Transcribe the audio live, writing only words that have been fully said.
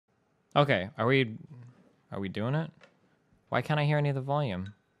Okay, are we doing it? Why can't I hear any of the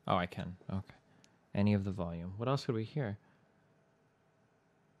volume? Oh, I can. Okay. Any of the volume. What else would we hear?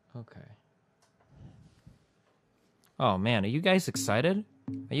 Okay. Oh man, are you guys excited?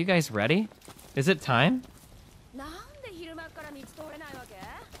 Are you guys ready? Is it time?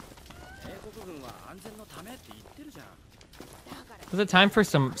 Is it time for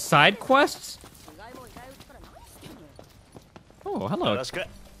some side quests? Oh, hello.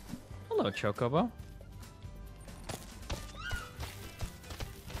 Hello, Chocobo.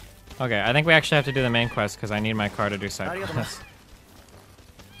 Okay, I think we actually have to do the main quest because I need my car to do side quests.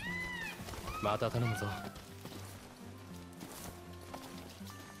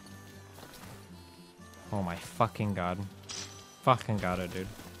 Oh my fucking god. Fucking got it, dude.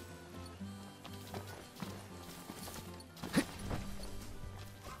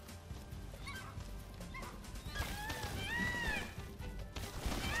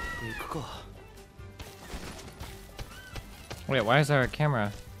 Wait, why is there a camera?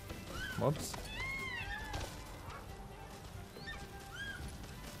 Whoops.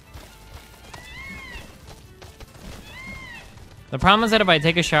 The problem is that if I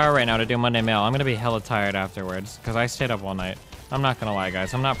take a shower right now to do Monday Mail, I'm gonna be hella tired afterwards, because I stayed up all night. I'm not gonna lie,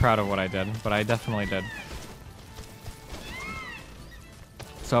 guys. I'm not proud of what I did, but I definitely did.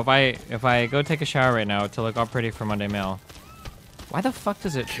 So if I go take a shower right now to look all pretty for Monday Mail, why the fuck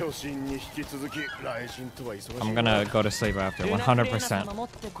does it... I'm gonna go to sleep after, 100%.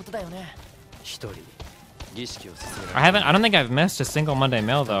 I don't think I've missed a single Monday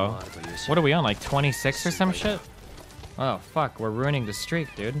Mail, though. What are we on, like 26 or some shit? Oh, fuck, we're ruining the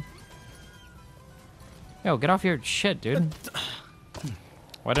streak, dude. Yo, get off your shit, dude.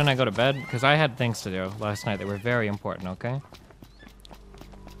 Why didn't I go to bed? Because I had things to do last night that were very important, okay?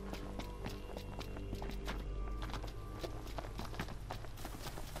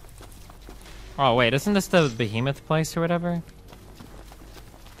 Oh, wait, isn't this the Behemoth place or whatever?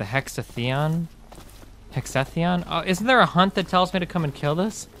 The Hexatheon? Hexatheon? Oh, isn't there a hunt that tells me to come and kill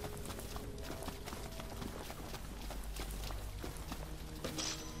this?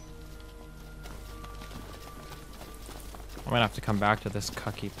 I'm gonna have to come back to this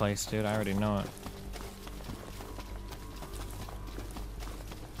cucky place, dude. I already know it.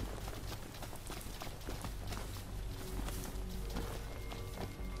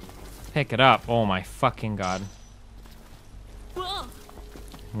 Pick it up. Oh my fucking god. No,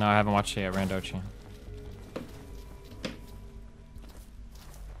 I haven't watched it yet, Randochi.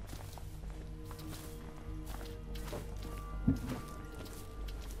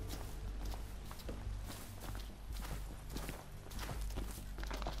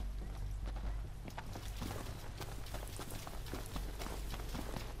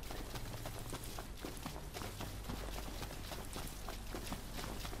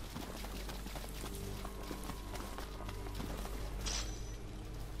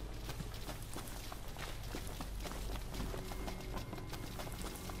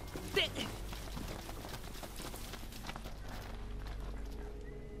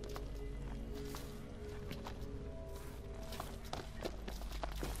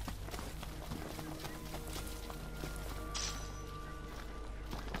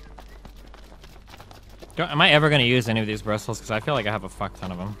 Am I ever going to use any of these bristles? Because I feel like I have a fuck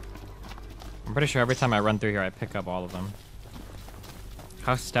ton of them. I'm pretty sure every time I run through here, I pick up all of them.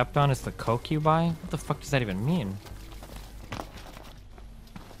 How stepped on is the coke you buy? What the fuck does that even mean?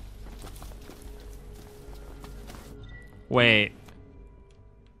 Wait.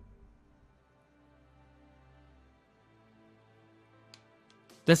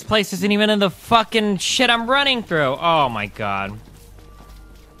 This place isn't even in the fucking shit I'm running through. Oh my god.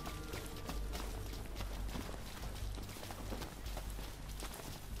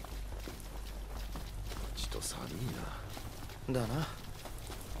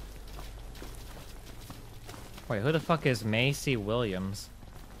 Wait, who the fuck is Macy Williams?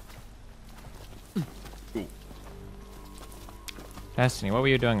 Destiny, what were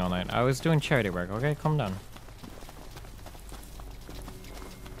you doing all night? I was doing charity work, okay? Calm down.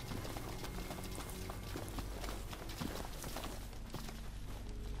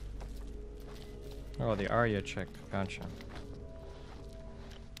 Oh, the Arya chick. Gotcha.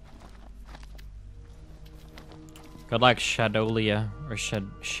 Good luck, Shadowlia. Or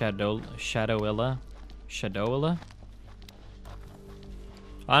Shadowilla? Shadowilla?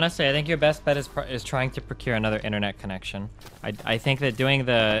 Honestly, I think your best bet is trying to procure another internet connection. I think that doing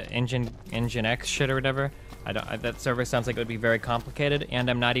the Engine X shit or whatever, that server sounds like it would be very complicated, and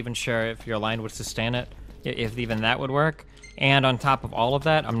I'm not even sure if your line would sustain it, if even that would work. And on top of all of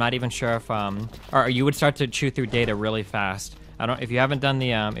that, I'm not even sure if or you would start to chew through data really fast. If you haven't done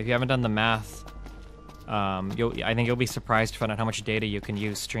the math, I think you'll be surprised to find out how much data you can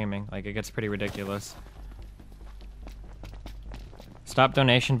use streaming. Like, it gets pretty ridiculous. Stop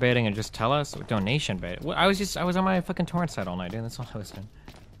donation baiting and just tell us. Donation bait? I was on my fucking torrent site all night, dude. That's all I was doing.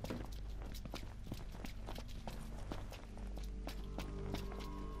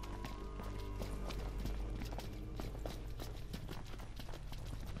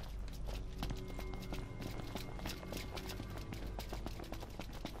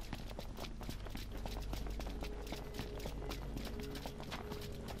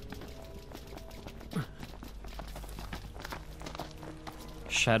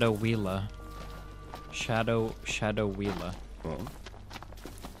 Shadow Wheeler. Shadow Wheeler. Oh.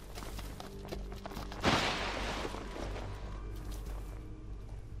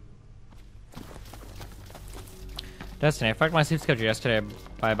 Destiny, I fucked my sleep schedule yesterday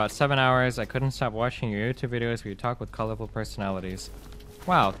by about 7 hours. I couldn't stop watching your YouTube videos where you talk with colorful personalities.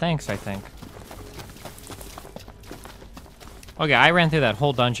 Wow, thanks, I think. Okay, I ran through that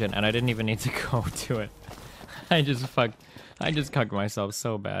whole dungeon and I didn't even need to go to it. I just cucked myself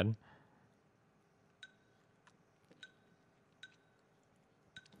so bad.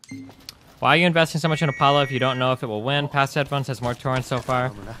 Why are you investing so much in Apollo if you don't know if it will win? Past Headphones has more torrents so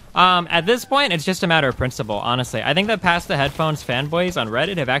far. At this point, it's just a matter of principle, honestly. I think that Past the Headphones fanboys on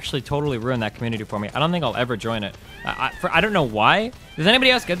Reddit have actually totally ruined that community for me. I don't think I'll ever join it. I don't know why. Does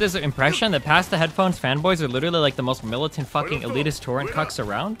anybody else get this impression that Past the Headphones fanboys are literally like the most militant fucking elitist torrent cucks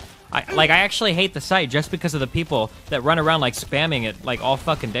around? I actually hate the site just because of the people that run around like spamming it like all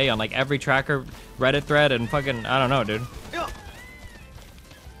fucking day on like every tracker, Reddit thread, and fucking, I don't know, dude.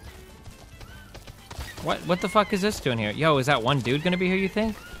 What the fuck is this doing here? Yo, is that one dude gonna be here, you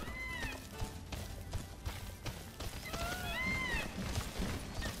think?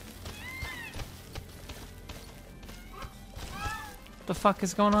 What the fuck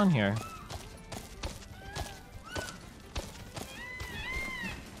is going on here?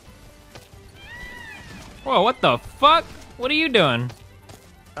 Whoa, what the fuck? What are you doing?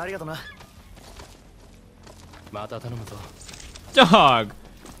 Dog!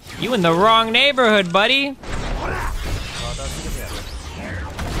 You in the wrong neighborhood, buddy!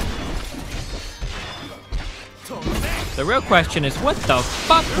 The real question is, what the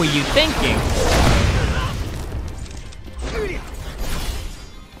fuck were you thinking?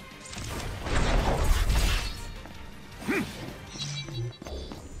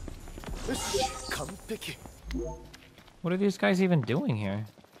 What are these guys even doing here?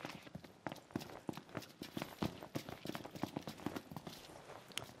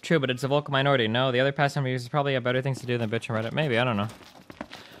 True, but it's a vocal minority. No, the other pastime users probably have better things to do than bitch on Reddit. Maybe, I don't know.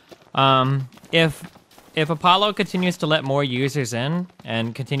 If Apollo continues to let more users in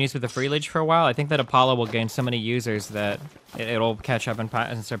and continues with the free leech for a while, I think that Apollo will gain so many users that it'll catch up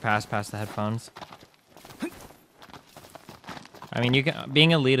and surpass Past the Headphones. I mean, being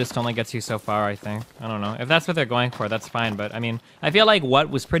elitist only gets you so far, I think. I don't know. If that's what they're going for, that's fine. But I mean, I feel like what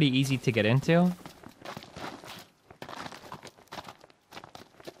was pretty easy to get into.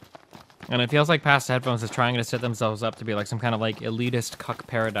 And it feels like Past Headphones is trying to set themselves up to be like some kind of like elitist cuck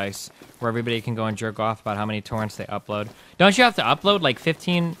paradise where everybody can go and jerk off about how many torrents they upload. Don't you have to upload like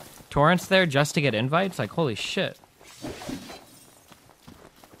 15 torrents there just to get invites? Like, holy shit.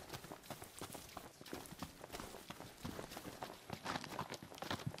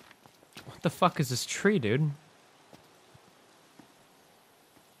 What the fuck is this tree, dude?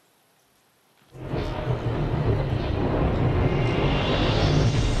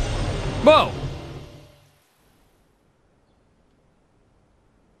 Whoa!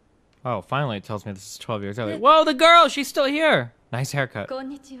 Oh, finally it tells me this is 12 years early. Whoa, the girl! She's still here! Nice haircut. Oh,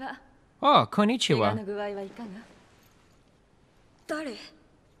 konnichiwa.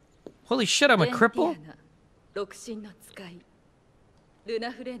 Holy shit, I'm a cripple?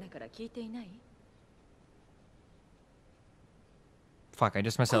 Fuck, I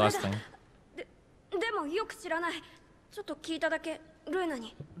just missed that last thing. でもよく知らない。ちょっと聞いただけ。ルーナ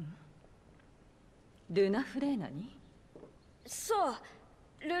に。ルナフレーナに？そう、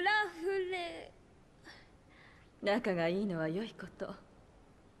ルラフレ。仲がいいのは良いこと。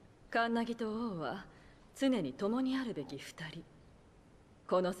カンナギと王は常に共にあるべき二人。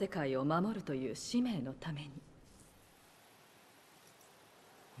この世界を守るという使命のために。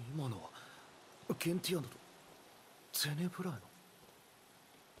今のはケンティアノとゼネブラーノ。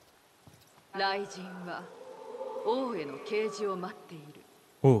雷神は王への啓示を待っている。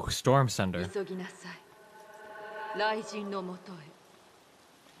Ooh, Storm Sender. 急ぎなさい。雷神のもとへ。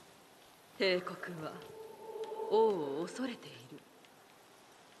帝国は王を恐れている。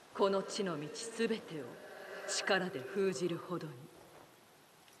この地の道すべてを力で封じるほどに。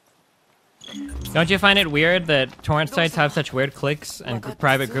 Don't you find it weird that torrent sites have such weird cliques and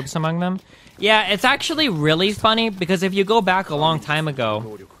private groups among them? Yeah, it's actually really funny because if you go back a long time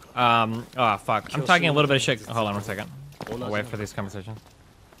ago, oh fuck, I'm talking a little bit of shit. Hold on one second. I'll wait for these conversations.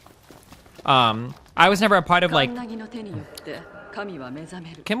 I was never a part of like. カンナギの手によって神は目覚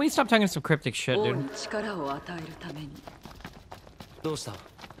める。 Can we stop talking some cryptic shit, 王 dude? に力を与えるために。どうした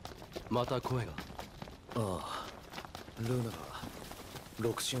また声がああルーナが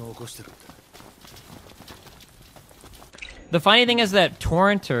六神を起こしてるって The funny thing is that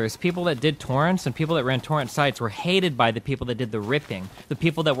torrenters, people that did torrents and people that ran torrent sites were hated by the people that did the ripping, the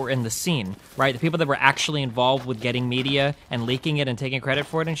people that were in the scene, right? The people that were actually involved with getting media and leaking it and taking credit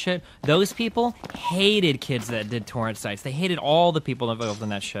for it and shit. Those people hated kids that did torrent sites. They hated all the people involved in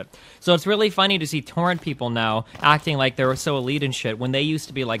that shit. So it's really funny to see torrent people now acting like they were so elite and shit when they used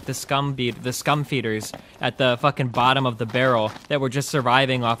to be like the scum feeders at the fucking bottom of the barrel that were just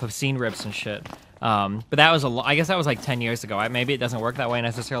surviving off of scene rips and shit. But that was I guess that was like 10 years ago. Maybe it doesn't work that way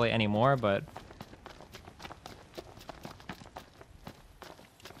necessarily anymore, but...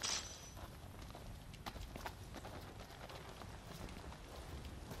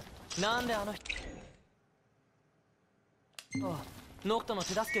なんでノクトの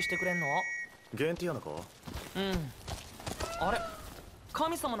手助けしてくれんのゲンティアナかあれ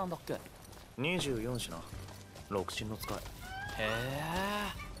神様なんだっけ24しな六神の使いへ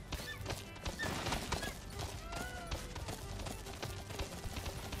え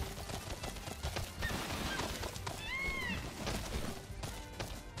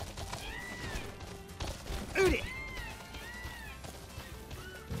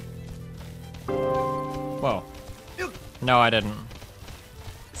Whoa. No, I didn't.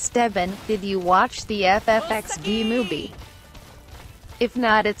 Steven, did you watch the FFXD movie? If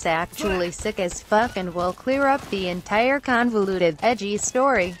not, it's actually sick as fuck and will clear up the entire convoluted, edgy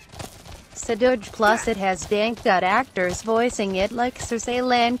story. Sadoge plus it has dank actors voicing it like Cersei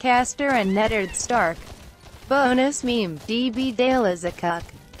Lancaster and Ned Stark. Bonus meme, DB Dale is a cuck.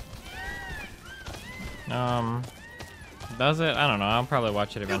 Does it? I don't know. I'll probably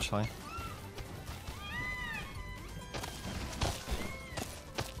watch it eventually.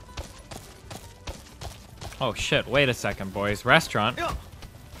 Oh shit, wait a second, boys. Restaurant.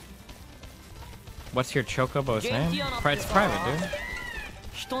 What's your Chocobo's name? It's private, dude.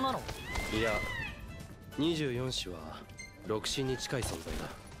 人なのいや24種は六神に近い存在だ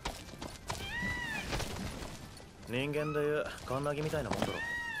人間でいうカンナギみたいなもんだろ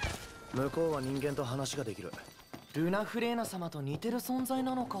向こうは人間と話ができるルナフレーナ様と似てる存在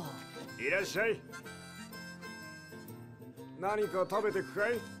なのかいらっしゃい何か食べてくか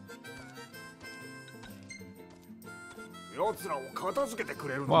い奴らを片付けてく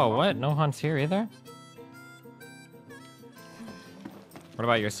れるの Whoa, what? No Han's here either? What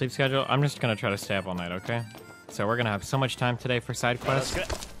about your sleep schedule? I'm just gonna try to stay up all night, okay? So we're gonna have so much time today for side quests.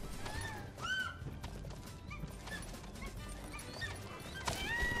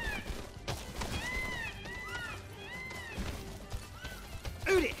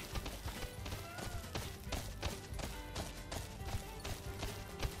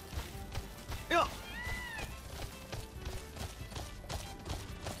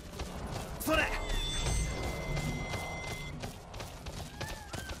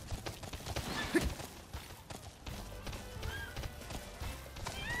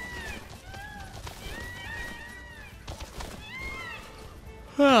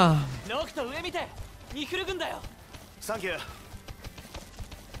 Ah. ノクト上見てニフル軍だよサンキュー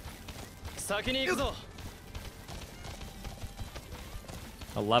先に行くぞ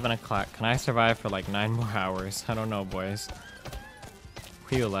11 o'clock. Can I survive for like 9 more hours? I don't know, boys.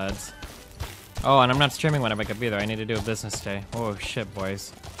 Phew, lads. Oh, and I'm not streaming when I wake up either. I need to do a business day. Oh, shit,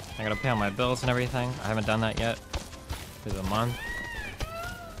 boys. I gotta pay all my bills and everything. I haven't done that yet. This is a month.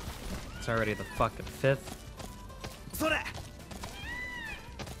 It's already the fucking 5th.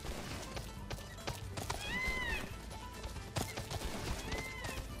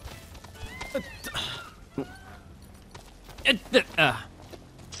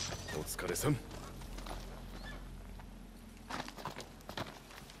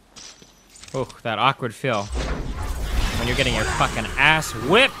 Oh, that awkward feel when you're getting your fucking ass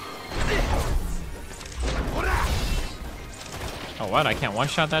whipped. Oh, what? I can't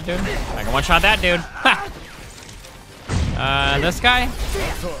one-shot that dude? I can one-shot that dude. Ha! This guy?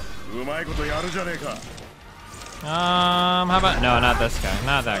 How about... No, not this guy.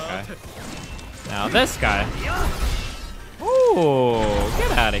 Not that guy. Now this guy. Ooh,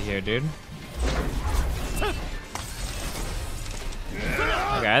 get out of here, dude.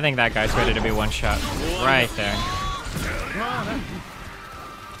 Okay, I think that guy's ready to be one shot. Right there.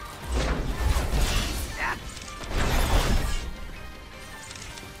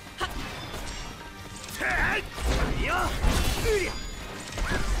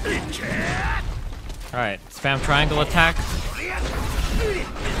 Alright, spam triangle attack.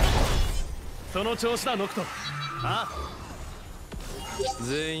 その調子だノクト。あ？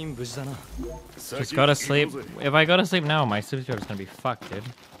全員無事だな。 Just go to sleep. If I go to sleep now, my sleep is gonna be fucked, dude.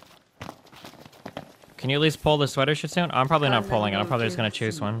 Can you at least pull the sweater shirt soon? I'm probably not pulling it. I'm probably just gonna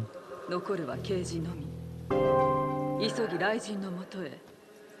choose one. 残るは刑事のみ。急ぎ雷神のもとへ。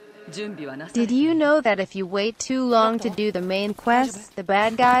準備はなされ Did you know that if you wait too long to do the main quests, the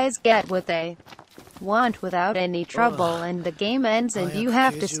bad guys get what they want without any trouble, and the game ends and you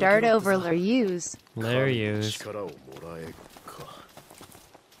have to start over or use. Layer use. 力をもらえか。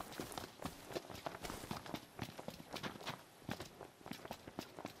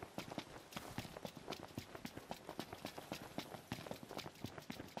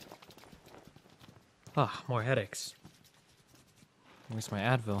 Ah, more headaches. Where's my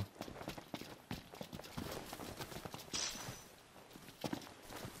Advil?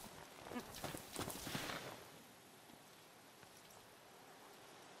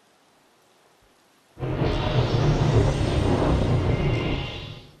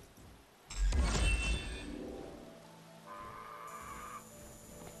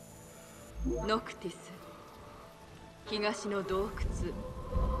 Noctis 東の洞窟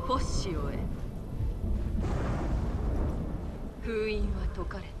フォッシオへ封印は解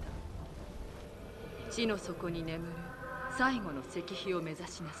かれた地の底に眠る最後の石碑を目指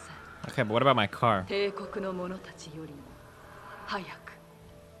しなさい Okay, but what about my car? 帝国の者たちよりも早く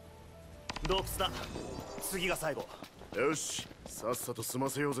洞窟だ。次が最後。よし、さっさと済ま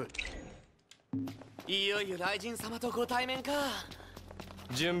せようぜ。いよいよ雷神様とご対面か。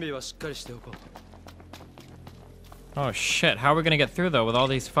準備はしっかりしておこう。 Oh shit, how are we gonna get through though with all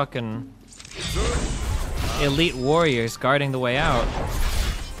these fucking elite warriors guarding the way out?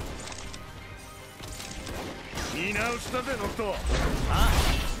 見直したぜノクト。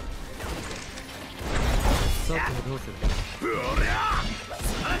さてどうする？油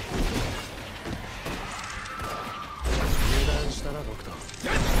断したなノクト。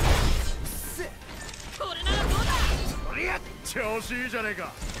調子いいじゃねえ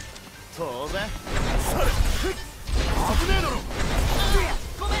か。当然。危ねえだろ。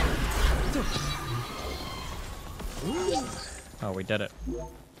 Oh, we did it.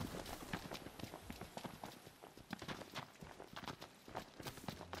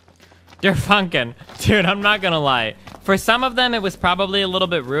 They're funkin'. Dude, I'm not gonna lie. For some of them, it was probably a little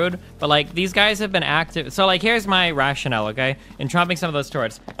bit rude, but like, these guys have been active. So like, here's my rationale, okay? In trumping some of those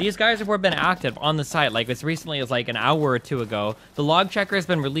turrets. These guys have been active on the site, like as recently as like an hour or two ago. The log checker has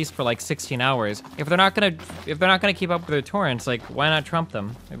been released for like 16 hours. If they're not gonna keep up with their torrents, like, why not trump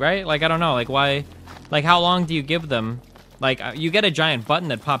them, right? Like, I don't know, like, why, like, how long do you give them? Like, you get a giant button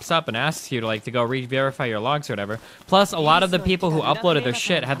that pops up and asks you to, like, to go re-verify your logs or whatever. Plus, a lot of the people who uploaded their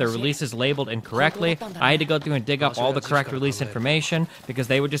shit had their releases labeled incorrectly. I had to go through and dig up all the correct release information because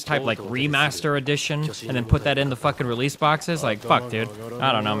they would just type, like, remaster edition and then put that in the fucking release boxes. Like, fuck, dude.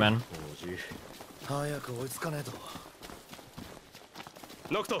 I don't know, man. 早く追いつかねえと。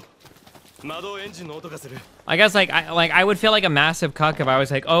ノクト、魔導エンジンの音がする。 I guess, I would feel like a massive cuck if I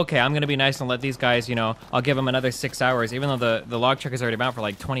was like, okay, I'm gonna be nice and let these guys, you know, I'll give them another 6 hours, even though the log checker's already been out for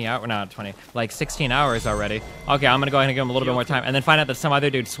like 20 hours, not 20, like 16 hours already. Okay, I'm gonna go ahead and give them a little bit more time, and then find out that some other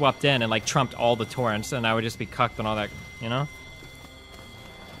dude swept in and like trumped all the torrents, and I would just be cucked and all that, you know?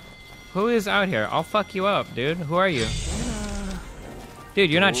 Who is out here? I'll fuck you up, dude. Who are you? Dude,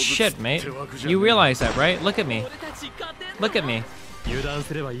 you're not shit, mate. You realize that, right? Look at me. Look at me. You're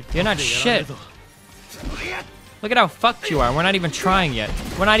not shit. Look at how fucked you are. We're not even trying yet.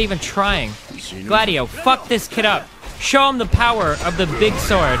 We're not even trying. Gladio, fuck this kid up. Show him the power of the big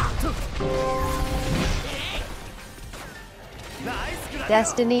sword.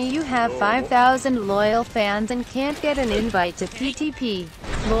 Destiny, you have 5,000 loyal fans and can't get an invite to PTP.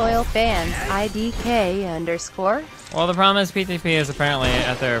 Loyal fans, IDK_. Well, the problem is PTP is apparently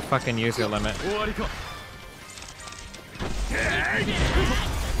at their fucking user limit.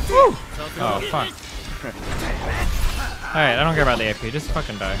 Woo! Oh, fuck. Alright, I don't care about the AP, just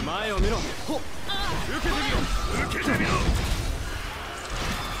fucking die.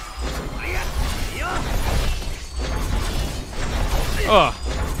 Ugh.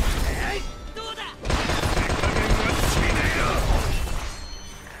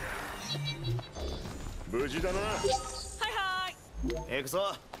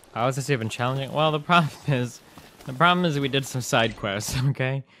 How is this even challenging? Well, the problem is, The problem is we did some side quests,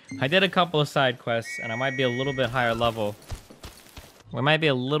 okay? I did a couple of side quests, and I might be a little bit higher level. We might be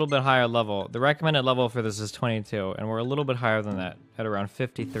a little bit higher level. The recommended level for this is 22, and we're a little bit higher than that, at around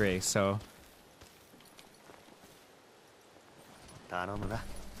 53, so...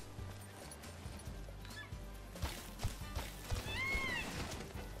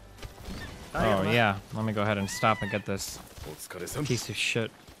 Oh yeah, let me go ahead and stop and get this piece of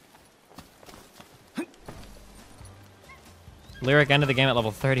shit. Lyric ended the game at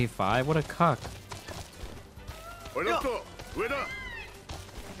level 35? What a cuck.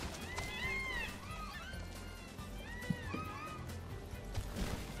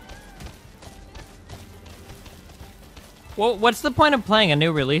 Well, what's the point of playing a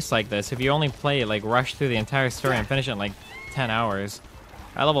new release like this if you only play, like, rush through the entire story and finish it in, like, 10 hours?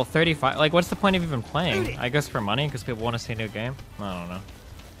 At level 35, like, what's the point of even playing? I guess for money, because people want to see a new game? I don't know.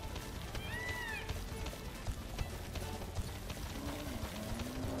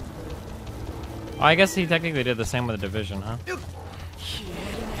 Oh, I guess he technically did the same with the Division, huh?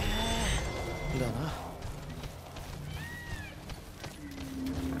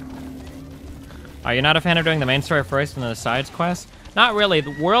 Are you not a fan of doing the main story first and then the sides quest? Not really.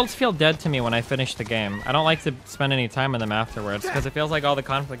 The worlds feel dead to me when I finish the game. I don't like to spend any time in them afterwards because it feels like all the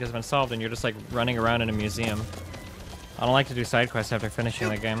conflict has been solved and you're just like running around in a museum. I don't like to do side quests after finishing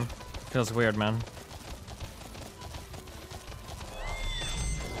the game. It feels weird, man.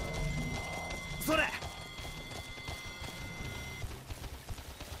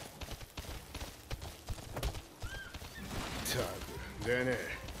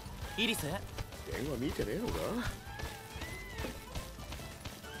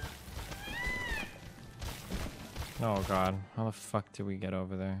 Oh god, how the fuck do we get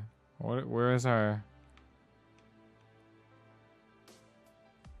over there? Where is our...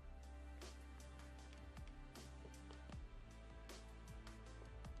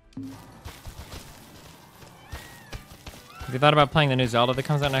 Have you thought about playing the new Zelda that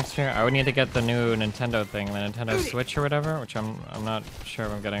comes out next year? I would need to get the new Nintendo thing, the Nintendo Switch or whatever, which I'm not sure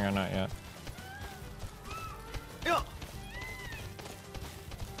if I'm getting or not yet.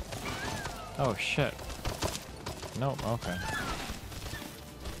 Oh shit. Nope, okay.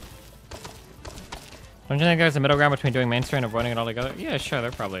 Don't you think there's a middle ground between doing main story and avoiding it altogether? Yeah, sure,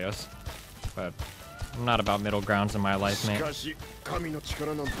 there probably is. But I'm not about middle grounds in my life, mate.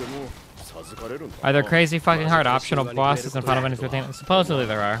 Are there crazy fucking hard optional bosses in Final Fantasy 15? Supposedly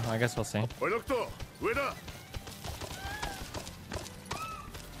there are. I guess we'll see.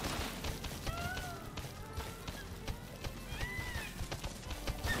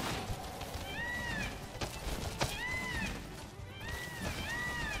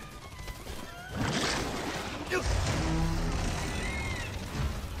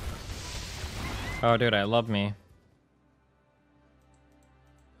 Oh, dude, I love me.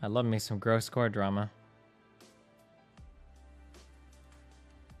 I love me some gross score drama.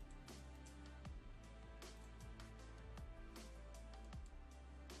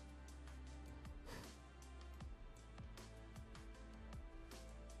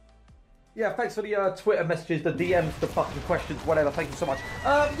 Yeah, thanks for the Twitter messages, the DMs, the fucking questions, whatever. Thank you so much.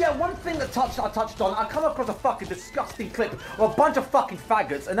 Yeah, one thing that I touched on, I come across a fucking disgusting clip of a bunch of fucking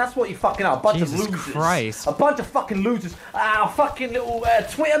faggots, and that's what you fucking are, a bunch of losers. Jesus Christ. A bunch of fucking losers. Fucking little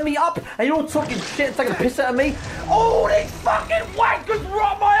Twitter me up, and you're all talking shit and taking a piss out of me. All these fucking wankers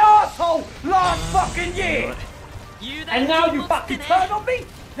robbed my arsehole last fucking year! And now you fucking turn on me?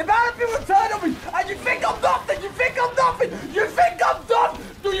 The amount of people turn on me, and you think I'm nothing, you think I'm nothing, you think I'm done,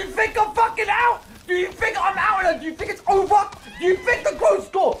 do you think I'm fucking out? Do you think I'm out and do you think it's over? Do you think the growth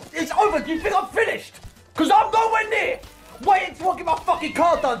score is over? Do you think I'm finished? Because I'm nowhere near. Wait until I get my fucking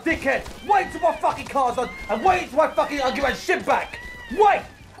car done, dickhead. Wait until my fucking car's done, and wait until I get my shit back. Wait,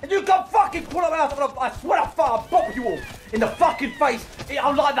 and you can fucking call up my ass, I swear I'll bop you all in the fucking face.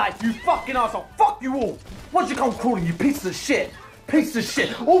 I'm like that, you fucking asshole. Fuck you all. What you come calling, you pieces of shit? Piece of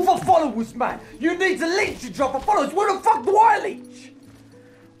shit. All for followers, man. You need to leech your job for followers. Where the fuck do I leech?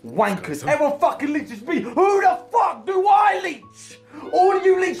 Wankers. Everyone fucking leeches me. Who the fuck do I leech? All of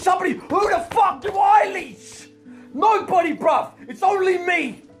you leech somebody. Who the fuck do I leech? Nobody, bruv. It's only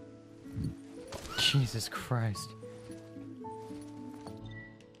me. Jesus Christ.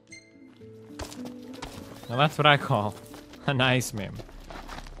 Well, that's what I call a nice meme.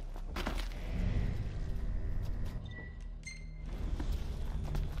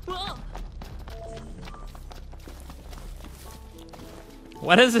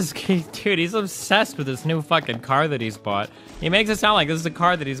 What is this kid? Dude, he's obsessed with this new fucking car that he's bought. He makes it sound like this is a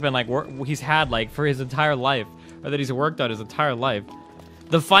car that he's been like, he's had like for his entire life. Or that he's worked on his entire life.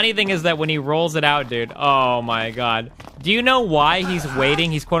 The funny thing is that when he rolls it out, dude, oh my god. Do you know why he's waiting?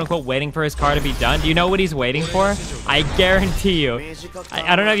 He's quote-unquote waiting for his car to be done. Do you know what he's waiting for? I guarantee you.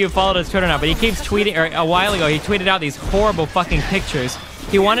 I don't know if you followed his Twitter or not, but he keeps tweeting, or a while ago, he tweeted out these horrible fucking pictures.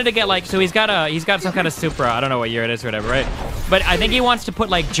 He wanted to get like, so he's got some kind of Supra, I don't know what year it is or whatever, right? But I think he wants to put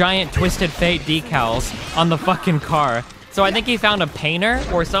like giant Twisted Fate decals on the fucking car. So I think he found a painter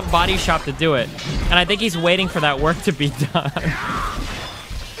or some body shop to do it. And I think he's waiting for that work to be done.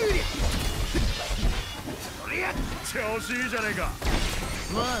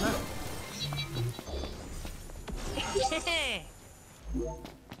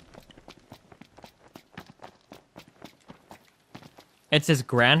 It's his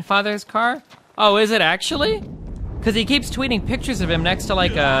grandfather's car? Oh, is it actually? Because he keeps tweeting pictures of him next to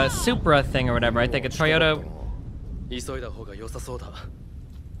like a Supra thing or whatever. I think a Toyota.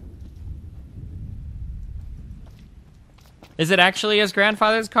 Is it actually his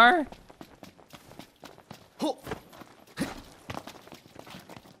grandfather's car?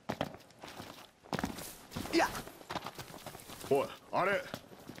 おい、あれ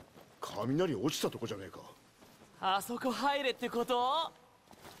雷落ちたとこじゃねえか。あそこ入れってこと？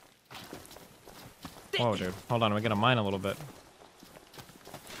 Whoa, dude. Hold on, we're gonna mine a little bit.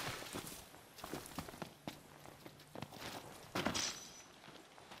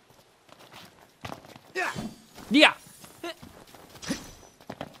 Yeah!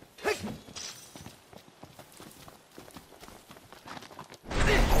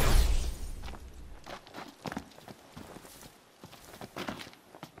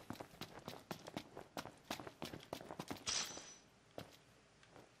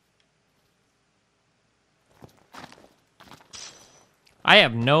 I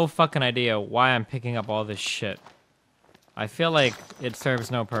have no fucking idea why I'm picking up all this shit. I feel like it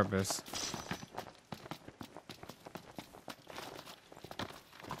serves no purpose.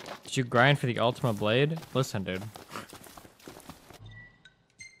 Did you grind for the Ultima Blade? Listen, dude.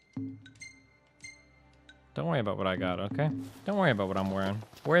 Don't worry about what I got, okay? Don't worry about what I'm wearing.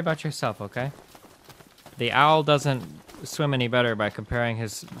 Worry about yourself, okay? The owl doesn't swim any better by comparing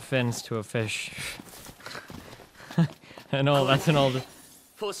his fins to a fish. That's an old...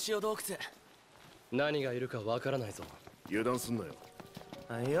 星尾洞窟何がいるかわからないぞ。油断すんなよ。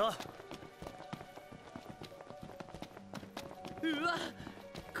はいよ。うわ、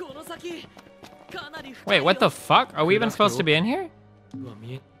この先かなり深いよ。 Wait, what the fuck? Are we even supposed to be in here? うわ、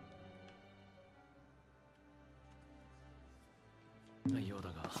見えないようだ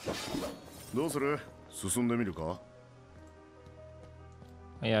が。どうする？進んでみるか？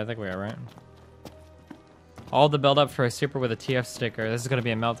 Yeah, I think we are, right? All the build up for a Super with a TF sticker. This is gonna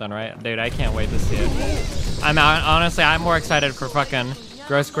be a meltdown, right? Dude, I can't wait to see it. Honestly, I'm more excited for fucking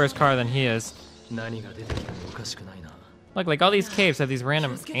Gross Square's car than he is. Look, like all these caves have these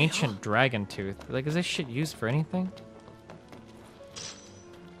random ancient dragon tooth. Like, is this shit used for anything?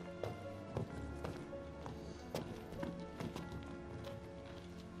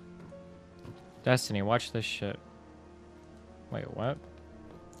 Destiny, watch this shit. Wait, what?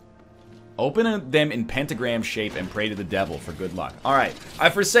 Open them in pentagram shape and pray to the devil for good luck. All right.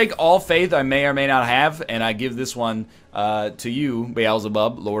 I forsake all faith I may or may not have, and I give this one to you,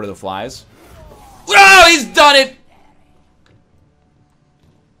 Beelzebub, Lord of the Flies. Oh, he's done it!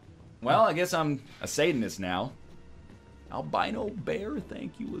 Well, I guess I'm a Satanist now. Albino Bear,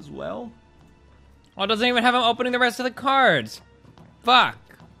 thank you as well. Oh, it doesn't even have him opening the rest of the cards. Fuck.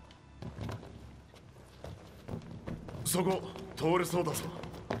 そこ通れそうだぞ。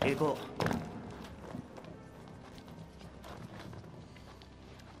行こう。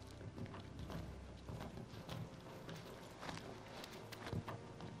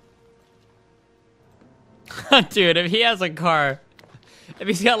 Dude, if he has a car, if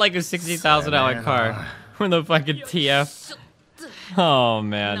he's got like a $60,000 car with a fucking TF, oh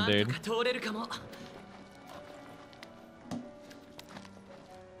man, dude.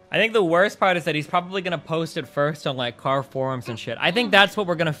 I think the worst part is that he's probably gonna post it first on like car forums and shit. I think that's what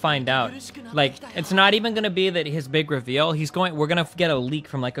we're gonna find out. Like, it's not even gonna be that his big reveal. We're gonna get a leak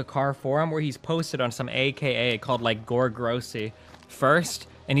from like a car forum where he's posted on some AKA called like Gore Grossi first.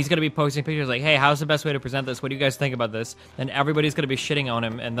 And he's gonna be posting pictures like, hey, how's the best way to present this? What do you guys think about this? And everybody's gonna be shitting on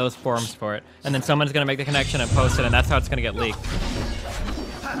him in those forums for it. And then someone's gonna make the connection and post it, and that's how it's gonna get leaked.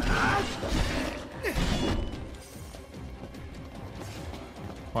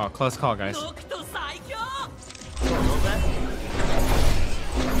 Wow, close call, guys.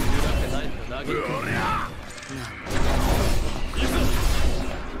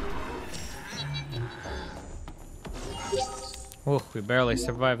 Ooh, we barely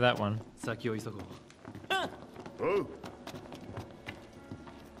survived that one.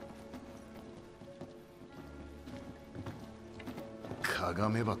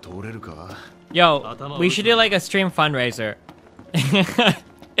 Yo, we should do like a stream fundraiser.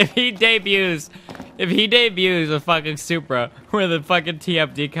 If he debuts a fucking Supra with a fucking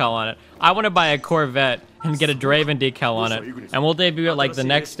TF decal on it, I want to buy a Corvette and get a Draven decal on it, and we'll debut it like the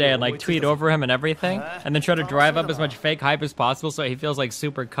next day and like tweet over him and everything, and then try to drive up as much fake hype as possible so he feels like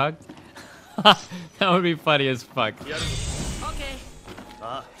super cucked. That would be funny as fuck.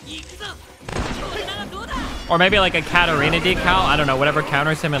 Or maybe like a Katarina decal, I don't know, whatever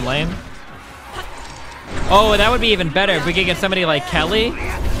counters him in lane. Oh, that would be even better if we could get somebody like Kelly.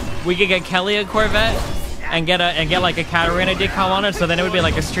 We could get Kelly a Corvette and get like a Katarina decal on it, so then it would be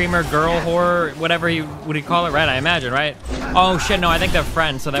like a streamer girl whore, whatever you would call it, right? I imagine, right? Oh shit, no, I think they're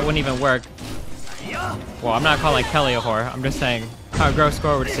friends, so that wouldn't even work. Well, I'm not calling Kelly a whore. I'm just saying how Gross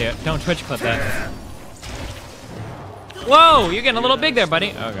Score would see it. Don't Twitch clip that. Whoa, you're getting a little big there,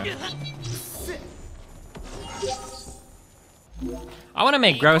 buddy. Okay. I want to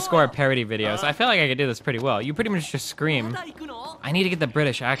make Gross Score parody videos. I feel like I could do this pretty well. You pretty much just scream. I need to get the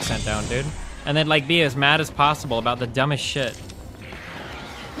British accent down, dude. And then like be as mad as possible about the dumbest shit.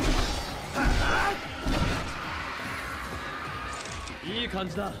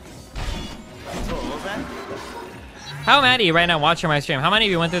 How mad are you right now watching my stream? How many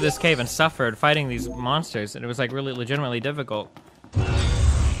of you went through this cave and suffered fighting these monsters? And it was like really legitimately difficult.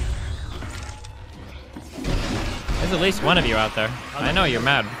 There's at least one of you out there. I know you're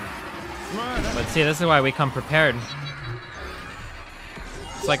mad. But see, this is why we come prepared.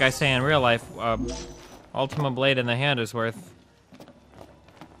 It's like I say in real life, Ultima Blade in the hand is worth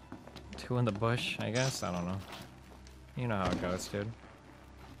 2 in the bush, I guess? I don't know. You know how it goes, dude.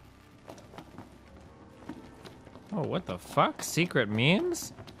 Oh, what the fuck? Secret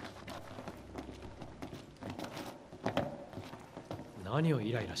memes?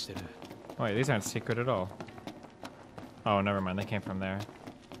 Wait, these aren't secret at all. Oh, never mind. They came from there.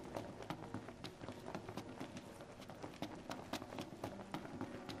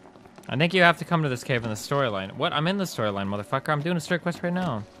 I think you have to come to this cave in the storyline. What? I'm in the storyline, motherfucker. I'm doing a story quest right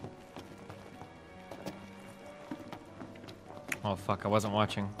now. Oh, fuck. I wasn't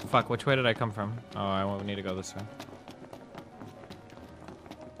watching. Fuck. Which way did I come from? Oh, I won't need to go this way.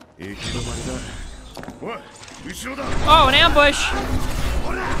 Oh, an ambush!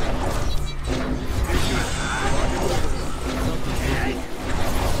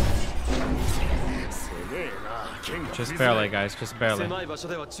 Just barely, guys. Just barely.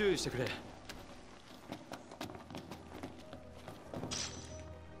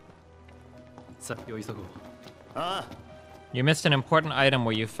 You missed an important item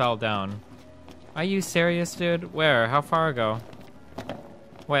where you fell down. Are you serious, dude? Where? How far ago?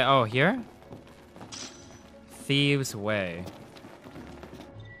 Wait, oh, here? Thieves' Way.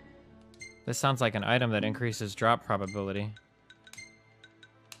 This sounds like an item that increases drop probability.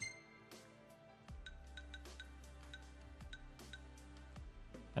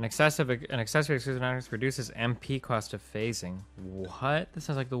 An accessory exclusive item reduces MP cost of phasing. What? This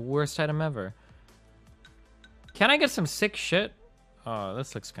sounds like the worst item ever. Can I get some sick shit? Oh,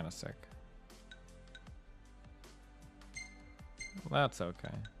 this looks kind of sick. That's okay.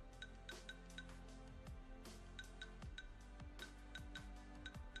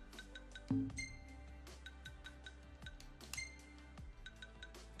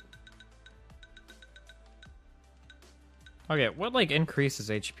 Okay, what like increases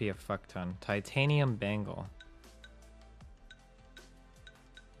HP a fuck ton? Titanium bangle.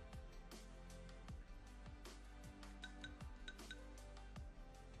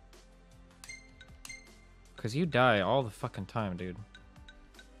 Cause you die all the fucking time, dude.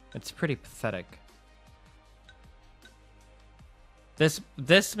 It's pretty pathetic. This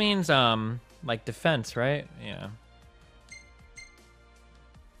means like defense, right? Yeah.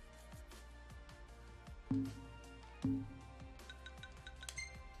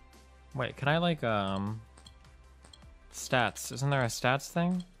 Wait, can I like stats? Isn't there a stats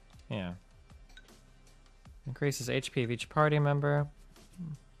thing? Yeah. Increases HP of each party member.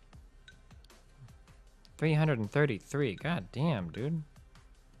 333. God damn, dude.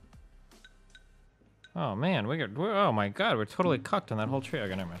 Oh man, oh my god, we're totally cucked on that whole tree.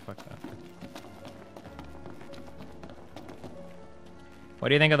 Okay, never mind, fuck that. What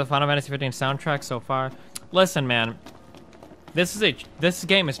do you think of the Final Fantasy 15 soundtrack so far? Listen, man, this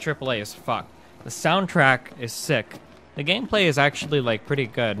game is AAA as fuck. The soundtrack is sick. The gameplay is actually like pretty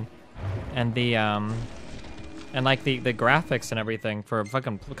good, and the like the graphics and everything for a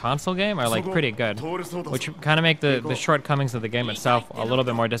fucking console game are like pretty good, which kind of make the shortcomings of the game itself a little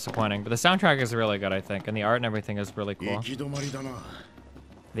bit more disappointing. But the soundtrack is really good, I think, and the art and everything is really cool.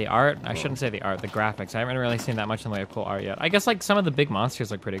 The art, I shouldn't say the art, the graphics. I haven't really seen that much in the way of cool art yet. I guess like some of the big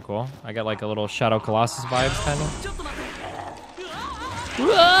monsters look pretty cool. I got like a little Shadow Colossus vibes kind of.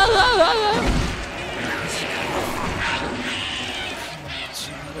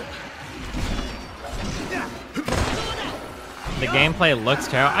 The gameplay looks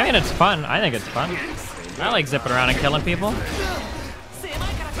terrible. I mean, it's fun. I think it's fun. I like zipping around and killing people.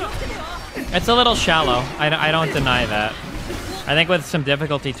 It's a little shallow. I don't deny that. I think with some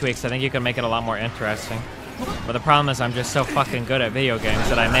difficulty tweaks, I think you can make it a lot more interesting. But the problem is I'm just so fucking good at video games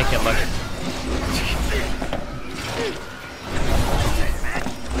that I make it look...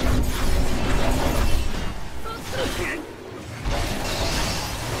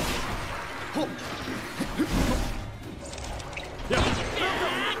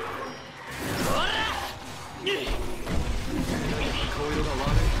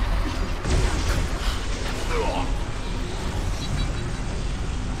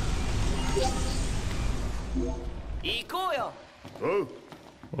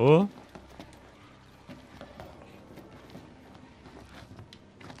 Oh?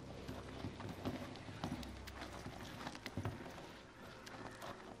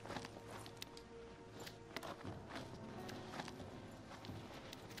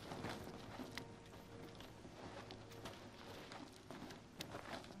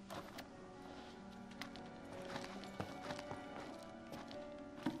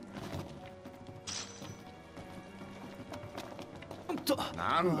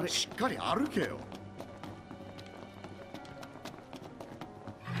なんだしっかり歩けよ。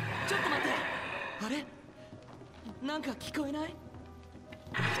ちょっと待って。あれ？なんか聞こえない？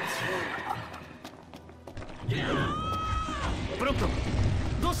プロンプト、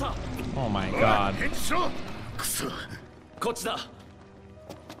どうした？ Oh my god. くそ、こっちだ。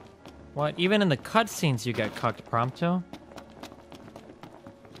 What? Even in the cutscenes you get cucked, Prompto?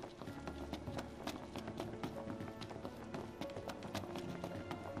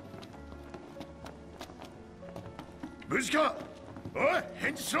 無事か？おい、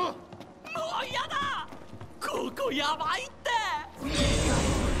返事しろ。もうやだ。ここやばいって。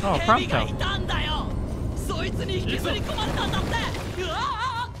Oh, ヘビが Prompto. いたんだよ。そいつに引きずり込まれたんだって。う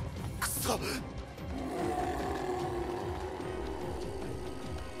わー。くそ。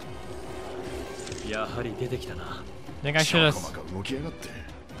やはり出てきたな。 I think I should have... 動きやがって。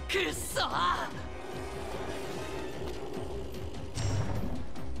くっそ。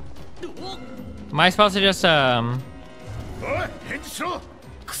 Am I supposed to just, おい、返事しろ。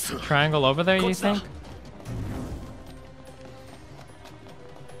くそ。 triangle over there, you think?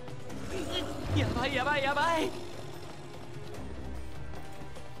 やばいやばいやばい。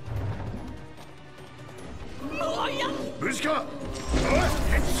もうや。無事か？おい、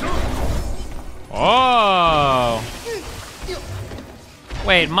返事しろ。 Oh!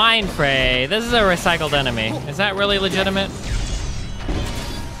 Wait, Mind Fray. This is a recycled enemy. Is that really legitimate?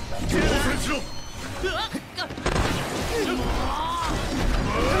 挑戦しろ。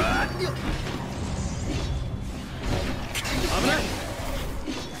 危ない。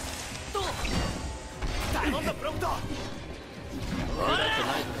頼んだプロンプト。俺だってな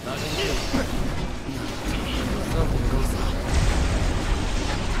いから投げにくい。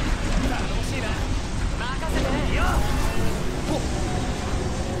頼もしいな。任せてよ。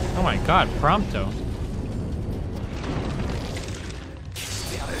 Oh my god, Prompto.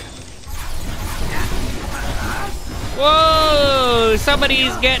 Whoa!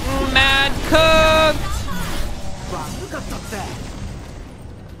 Somebody's getting mad cooked!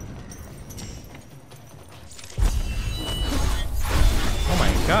 Oh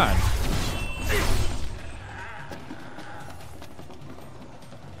my god.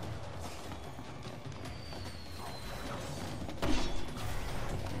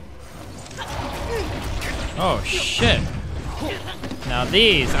 Oh shit. Now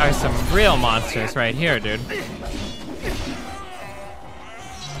these are some real monsters right here, dude.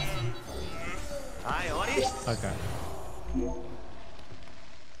 Okay.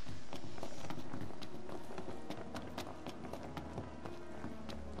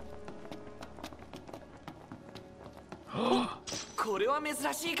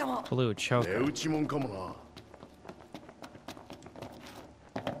 Blue choker.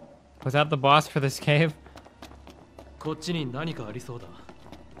 Was that the boss for this cave? こっちに何かありそうだ。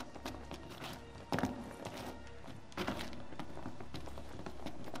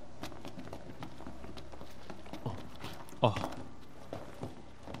 Oh.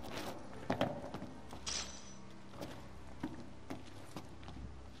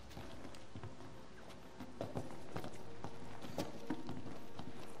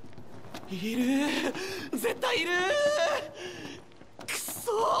 Iる。絶対いる。くそ。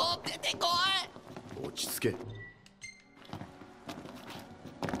そ出てこい。落ち着け。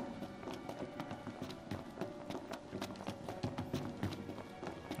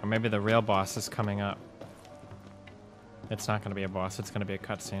 Or maybe the real boss is coming up. It's not gonna be a boss, it's gonna be a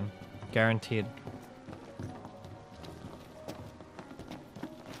cutscene. Guaranteed.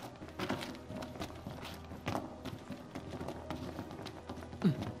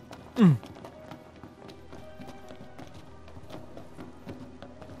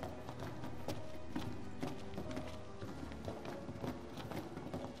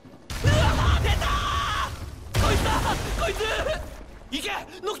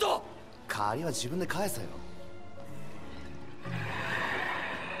ノクト。借りは自分で返せよ。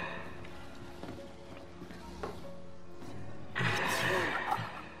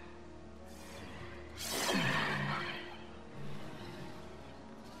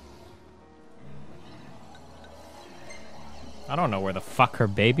I don't know where the fuck her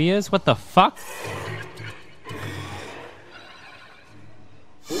baby is. What the fuck?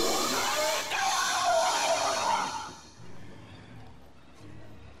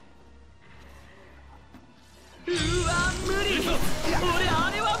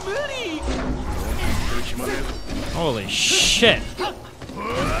 Holy shit.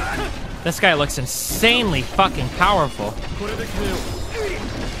 This guy looks insanely fucking powerful.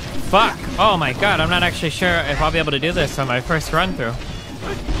 Fuck. Oh my god, I'm not actually sure if I'll be able to do this on my first run through.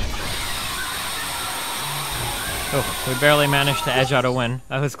 Oh, we barely managed to edge out a win.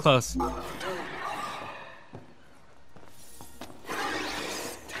 That was close.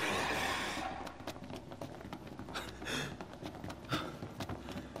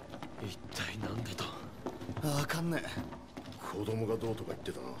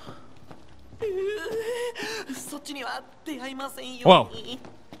 Whoa.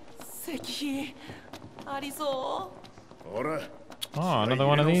 Oh, another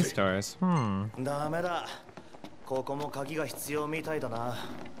one of these doors. ダメだ。ここも鍵が必要みたいだな。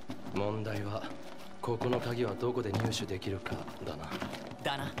問題はここの鍵はどこで入手できるかだな。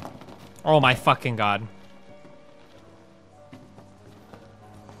だな。 Oh my fucking god.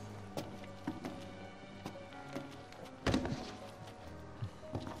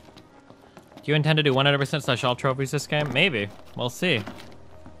 Do you intend to do 100% slash all trophies this game? Maybe. We'll see.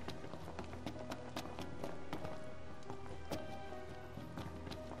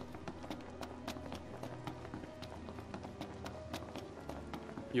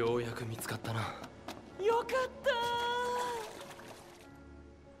 Yo うやく見つかったな。よかった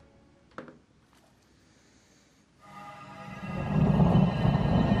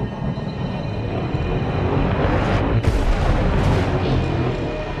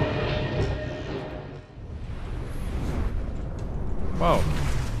Whoa.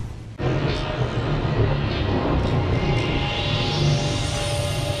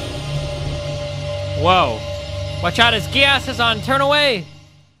 Whoa. Watch out, his gas is on. Turn away.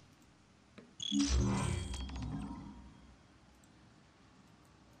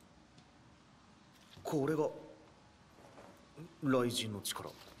 Oh,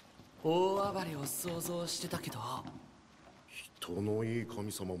 大暴れを想像してたけど。人のいい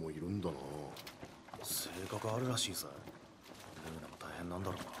神様もいるんだな。性格あるらしいさ。ルーナも大変なん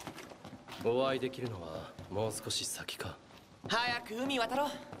だろうな。お会いできるのはもう少し先か。早く海渡ろう。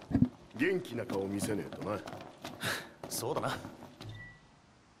元気な顔見せねえとな。そうだな。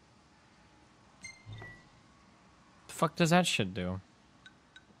The fuck does that shit do?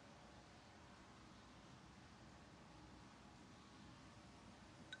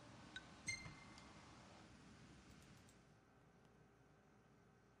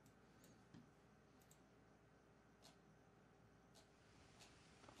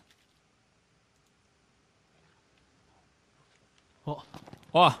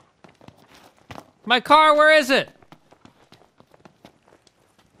 Oh. My car, where is it?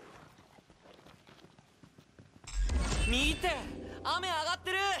 見て、雨上がっ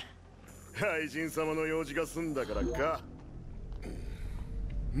てる。愛人様の用事が済んだからか。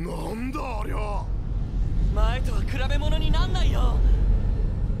なんだありゃ。前とは比べ物になんないよ。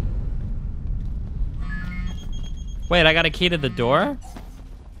Wait, I got a key to the door?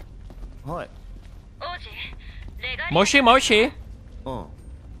 はい。Moshi Moshi? うん。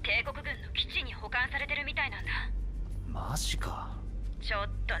帝国軍の基地に保管されてるみたいなんだ。マジか。ちょっ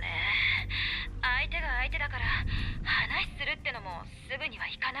とね。相手が相手だから話するってのもすぐには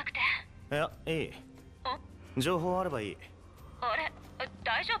いかなくて。いや、いい。情報あればいい。あれ、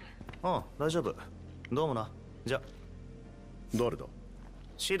大丈夫？うん、大丈夫。どうもな。じゃ。誰だ？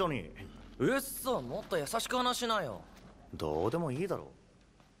シドニー。うっそ、もっと優しく話しなよ。どうでもいいだろ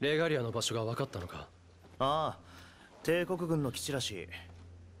う。レガリアの場所が分かったのか？ああ、帝国軍の基地らしい。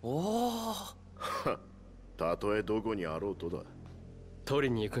おお。たとえどこにあろうとだ。取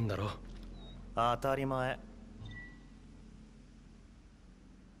りに行くんだろ。当たり前。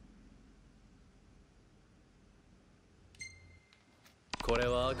これ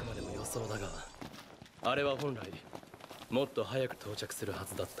はあくまでも予想だが、あれは本来もっと早く到着するは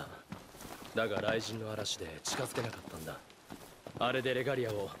ずだった。だが雷神の嵐で近づけなかったんだ。あれでレガリ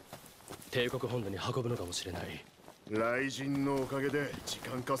アを帝国本土に運ぶのかもしれない。雷神のおかげで時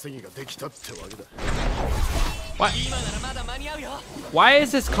間稼ぎができたってわけだ。 Why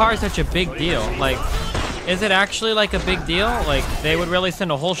is this car such a big deal? Like, is it actually like a big deal? Like, they would really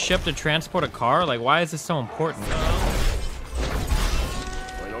send a whole ship to transport a car? Like, why is this so important?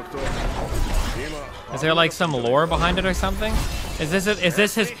 Is there like some lore behind it or something? Is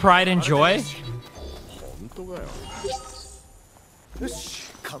this his pride and joy? よし、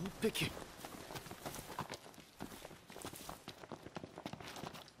完璧。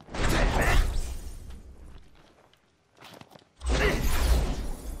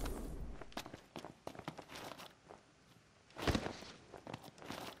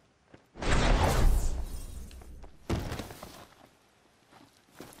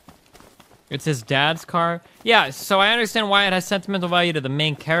It's his dad's car? Yeah, so I understand why it has sentimental value to the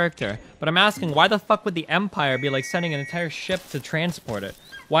main character, but I'm asking, why the fuck would the Empire be like sending an entire ship to transport it?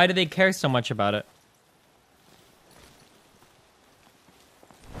 Why do they care so much about it?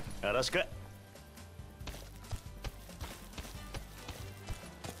 よろしく。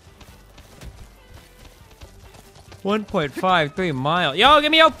1.53 mile. Yo, give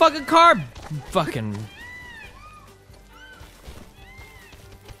me your fucking car! Fucking...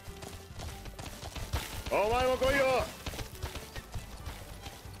 お前も来いよ。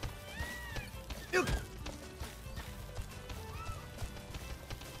よっ。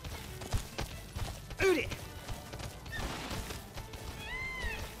うり。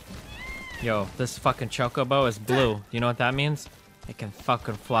 Yo, this fucking chocobo is blue. You know what that means? It can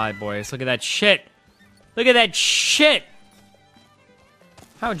fucking fly, boys. Look at that shit! Look at that shit!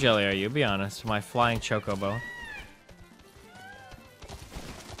 How jelly are you? Be honest, my flying chocobo.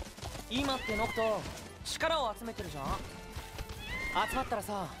 今ってノクト力を集めてるじゃん。集まったら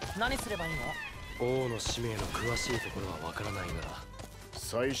さ、何すればいいの？王の使命の詳しいところはわからないが、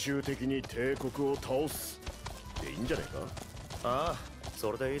最終的に帝国を倒すでいいんじゃねえか。ああ、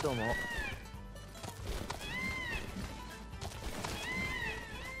それでいいと思う。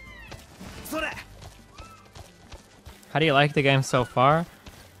それ。 How do you like the game so far?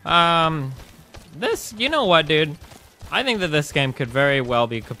 This, you know what, dude? I think that this game could very well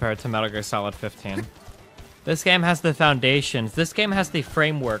be compared to Metal Gear Solid 15. This game has the foundations. This game has the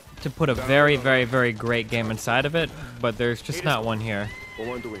framework to put a very, very, very great game inside of it, but there's just not one here. お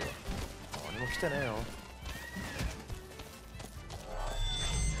前んとこには何も来てねえよ。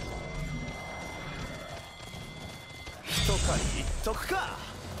一狩り言っとくか。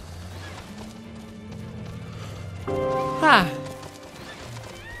 Ah.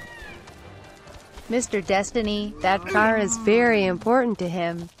 Mr. Destiny, that car is very important to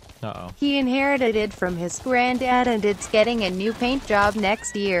him. Uh-oh. He inherited it from his granddad and it's getting a new paint job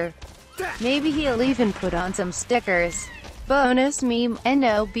next year. Maybe he'll even put on some stickers. Bonus meme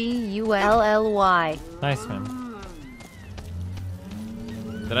NOBULLY. Nice, man.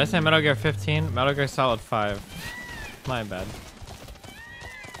 Did I say Metal Gear 15? Metal Gear Solid 5. My bad.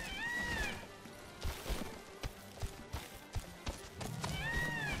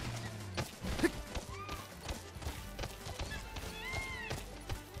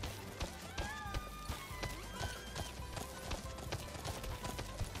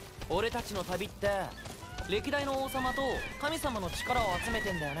俺たちの旅って歴代の王様と神様の力を集め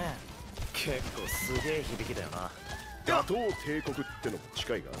てんだよね。結構すげえ響きだよな。打倒帝国ってのも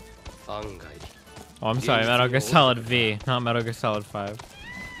近いが。案外。 Oh, I'm sorry, Metal Gear Solid V, not Metal Gear Solid 5.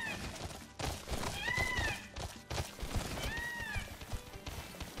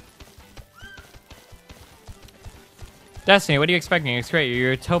 Destiny, what are you expecting? It's great.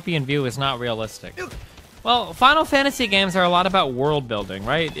 Your utopian view is not realistic. Well, Final Fantasy games are a lot about world building,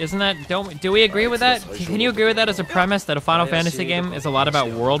 right? Isn't that... do we agree with that? Can you agree with that as a premise, that a Final Fantasy game is a lot about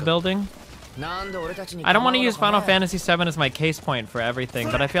world building? I don't want to use Final Fantasy 7 as my case point for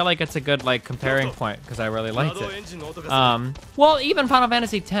everything, but I feel like it's a good, like, comparing point, because I really liked it. Well, even Final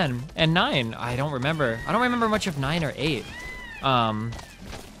Fantasy 10 and 9, I don't remember much of 9 or 8.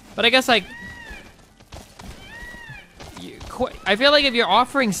 But I guess, like... I feel like if you're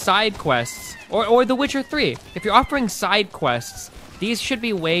offering side quests, or The Witcher 3, if you're offering side quests, these should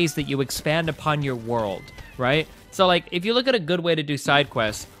be ways that you expand upon your world, right? So like, if you look at a good way to do side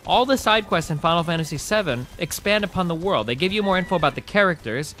quests, all the side quests in Final Fantasy VII expand upon the world. They give you more info about the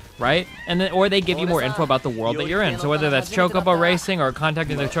characters, right? And then, or they give you more info about the world that you're in. So whether that's Chocobo racing, or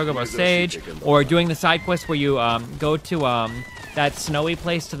contacting the Chocobo Sage, or doing the side quest where you go to that snowy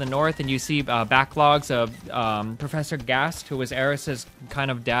place to the north and you see backlogs of Professor Gast, who was Eris's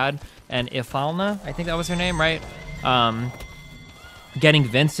kind of dad, and Ifalna, I think that was her name, right? Getting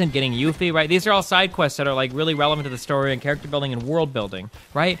Vincent, getting Yuffie, right? These are all side quests that are like really relevant to the story and character building and world building,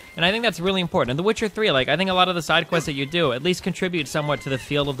 right? And I think that's really important. In The Witcher 3, like I think a lot of the side quests that you do at least contribute somewhat to the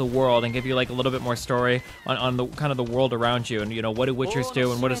feel of the world and give you like a little bit more story on the kind of the world around you, and you know, what do Witchers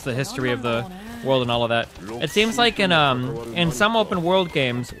do and what is the history of the world and all of that. It seems like in some open world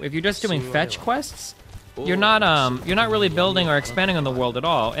games, if you're just doing fetch quests, you're not really building or expanding on the world at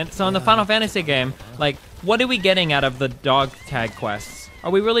all. And so in the Final Fantasy game, like, what are we getting out of the dog tag quests?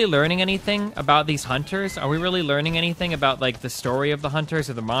 Are we really learning anything about these hunters? Are we really learning anything about like the story of the hunters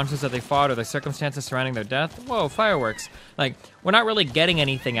or the monsters that they fought or the circumstances surrounding their death? Whoa, fireworks. Like, we're not really getting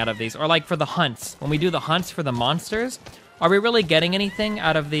anything out of these. Or like for the hunts, when we do the hunts for the monsters, are we really getting anything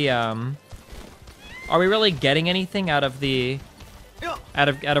out of the out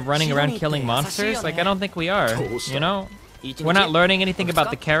of running around killing monsters? Like, I don't think we are, you know? We're not learning anything about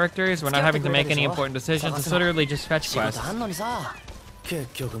the characters, we're not having to make any important decisions, it's literally just fetch quests.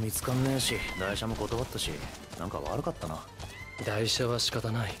 結局見つかんねえし、台車も断ったし、なんか悪かったな。台車は仕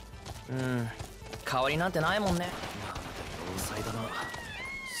方ない。代わりなんてないもんね。要塞だな。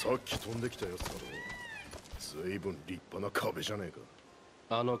さっき飛んできたやつだろ。随分立派な壁じゃねえか。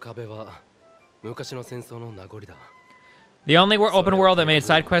あの壁は昔の戦争の名残だ。The only open world that made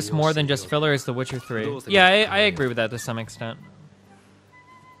side quests more than just filler is The Witcher 3. Yeah, I agree with that to some extent.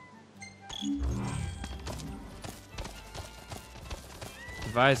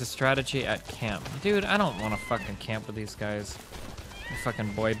 Devise a strategy at camp. Dude, I don't want to fucking camp with these guys.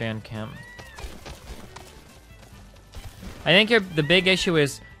 Fucking boy band camp. I think the big issue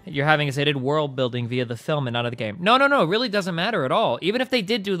is you're having is they did world building via the film and not of the game. No, it really doesn't matter at all. Even if they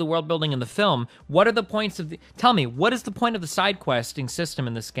did do the world building in the film, what are the points of the... Tell me, what is the point of the side questing system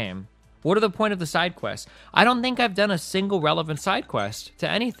in this game? What are the point of the side quests? I don't think I've done a single relevant side quest to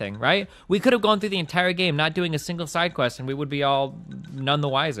anything, right? We could have gone through the entire game not doing a single side quest and we would be all none the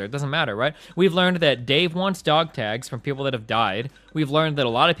wiser. It doesn't matter, right? We've learned that Dave wants dog tags from people that have died. We've learned that a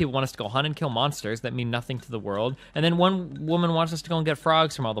lot of people want us to go hunt and kill monsters that mean nothing to the world. And then one woman wants us to go and get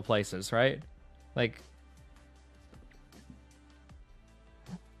frogs from all the places, right? Like...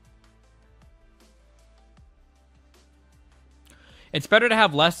 It's better to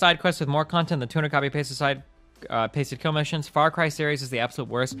have less side quests with more content than 200 copy pasted pasted kill missions. Far Cry series is the absolute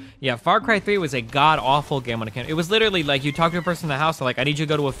worst. Yeah, Far Cry 3 was a god-awful game when it came. It was literally like you talk to a person in the house, they're like, I need you to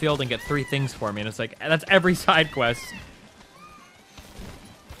go to a field and get 3 things for me. And it's like, that's every side quest.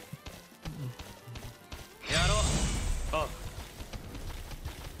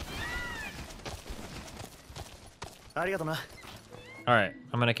 Alright,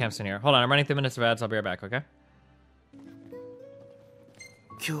 I'm gonna camp in here. Hold on, I'm running through minutes of ads. I'll be right back, okay?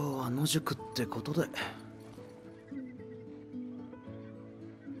 今日は野宿ってことで。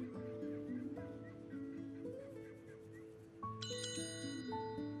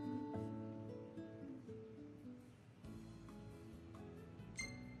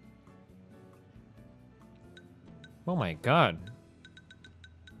Oh my god.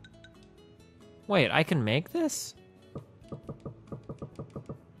 Wait, I can make this?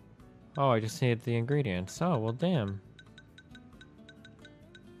 Oh, I just need the ingredients. Oh, well, damn.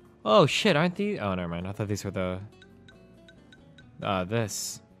 Oh, shit, aren't these... Oh, never mind. I thought these were the...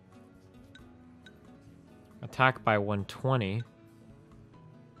 this. Attack by 120.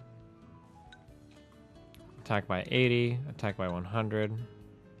 Attack by 80. Attack by 100.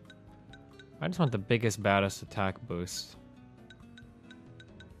 I just want the biggest, baddest attack boost.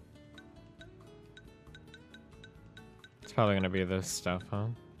 It's probably gonna be this stuff, huh?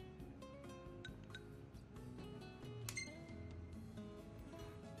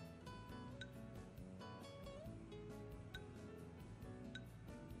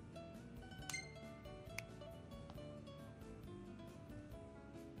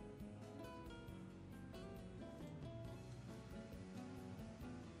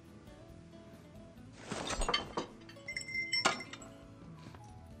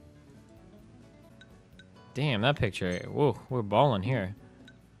 Damn, that picture. Whoa, we're balling here.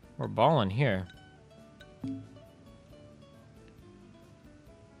 We're balling here.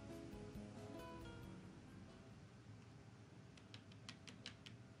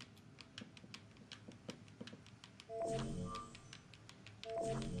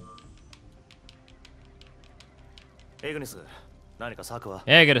 エグニス、何か策は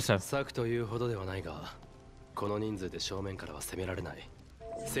？Yeah, get us up. 策というほどではないが、この人数で正面からは攻められない。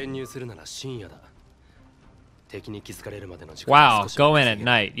潜入するなら深夜だ。敵に気づかれるまでの時間 Wow, go in at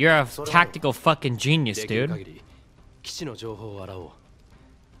night. You're a tactical fucking genius, できる dude. 限り基地の情報を洗おう。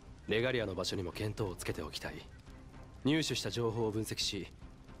レガリアの場所にも見当をつけておきたい。入手した情報を分析し、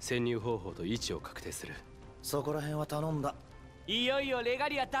潜入方法と位置を確定する。そこら辺は頼んだ。いよいよレガ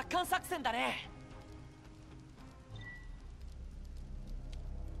リア奪還作戦だね。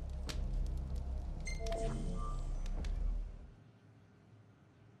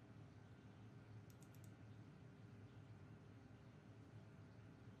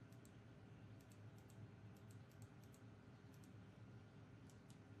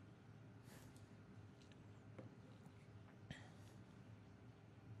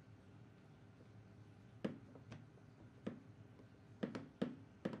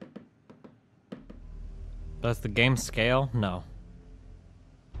Does the game scale? No.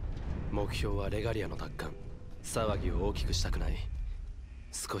 目標はレガリアの奪還。騒ぎを大きくしたくない。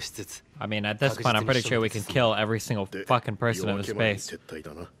少しずつ。 I mean, at this point, I'm pretty sure we can kill every single fucking person in the space.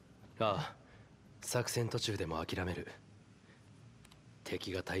 ああ、作戦途中でも諦める。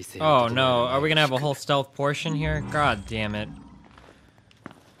敵が体勢を Oh no, are we gonna have a whole stealth portion here? God damn it.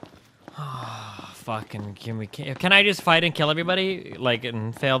 Fucking, can I just fight and kill everybody? Like,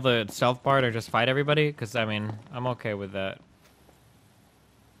 and fail the stealth part or just fight everybody? Because, I mean, I'm okay with that.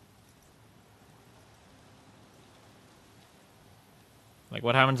 Like,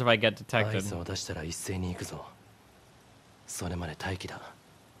 what happens if I get detected? 合図を出したら一斉に行くぞ。それまで待機だ。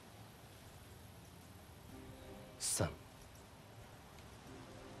3、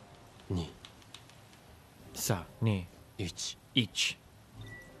2、さ、2、 1。 1。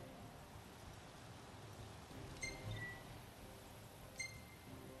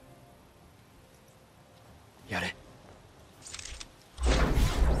やれ。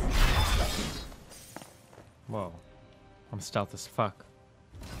 Whoa. I'm stealth as fuck.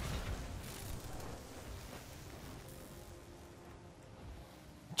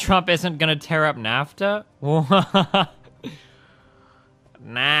 Trump isn't gonna tear up NAFTA?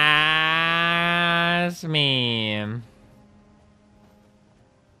 Nice meme.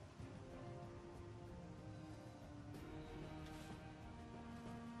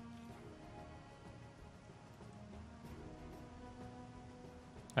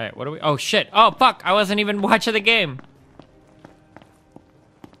 Alright, what do we... Oh, shit. Oh, fuck. I wasn't even watching the game.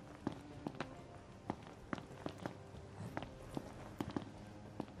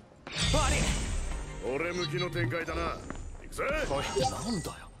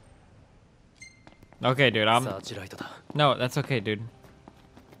 Okay, dude, I'm... No, that's okay, dude.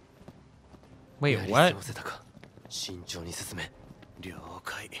 Wait, what?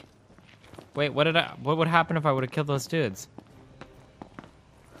 Wait, what would happen if I would have killed those dudes?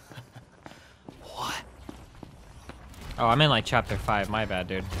 What? Oh, I'm in like chapter 5, my bad,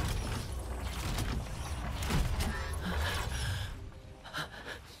 dude.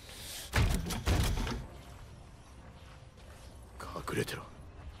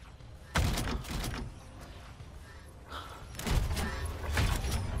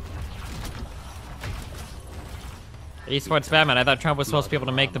 Esports Batman, I thought Trump was supposed to be able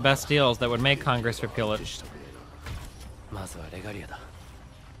to make the best deals that would make Congress repeal it. This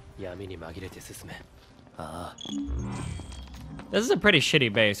is a pretty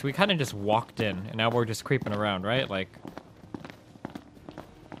shitty base. We kind of just walked in, and now we're just creeping around, right? Like...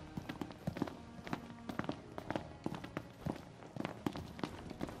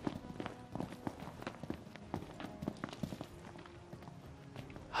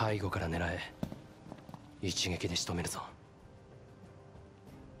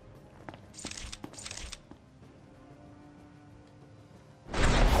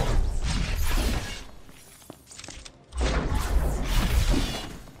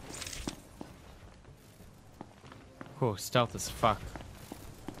 Cool, stealth as fuck.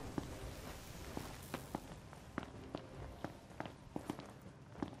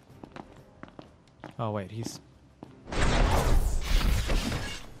 Oh wait, he's...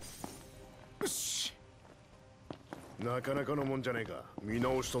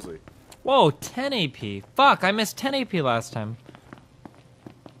 Whoa, 10 AP. Fuck, I missed 10 AP last time.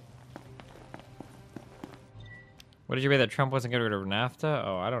 What did you read that Trump wasn't getting rid of NAFTA?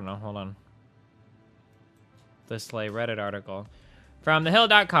 Oh, I don't know. Hold on. This Reddit article. From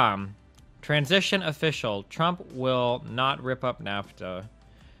thehill.com. Transition official. Trump will not rip up NAFTA.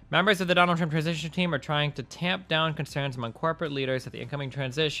 Members of the Donald Trump transition team are trying to tamp down concerns among corporate leaders that the incoming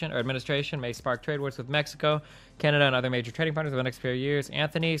transition or administration may spark trade wars with Mexico, Canada, and other major trading partners over the next few years.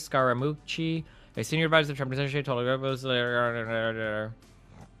 Anthony Scaramucci, A senior advisor of Trump essentially told her.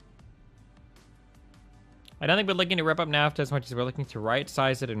 I don't think we're looking to rip up NAFTA as much as we're looking to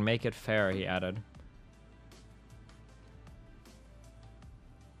right-size it and make it fair, he added.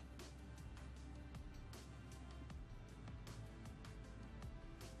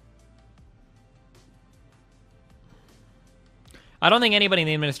 I don't think anybody in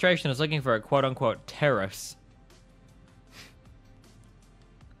the administration is looking for a quote-unquote tariffs.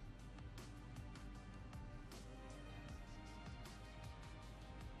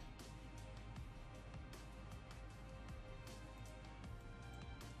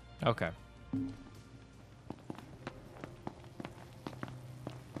 Okay.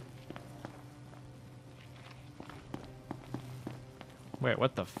 Wait,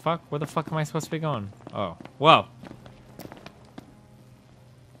 what the fuck? Where the fuck am I supposed to be going? Oh. Whoa.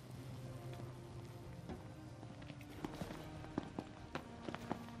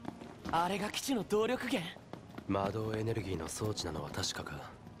 Mado エネルギーの装置なのは確かか。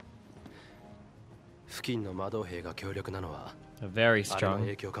付近の魔導兵が強力なのは Very あれの strong.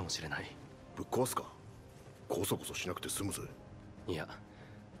 影響かもしれない。ぶっ壊すか。こそこそしなくて済むぜ。いや、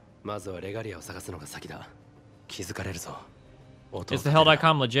まずはレガリアを探すのが先だ。気づかれるぞ。 Is the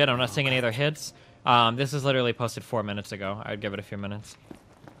Hell.com legit? I'm not seeing any other hits. This is literally posted 4 minutes ago. I'd give it a few minutes.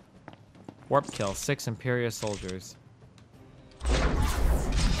 Warp kill, 6 Imperial soldiers.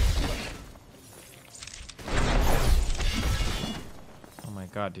 Oh my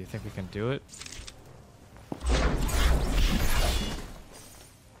god, do you think we can do it?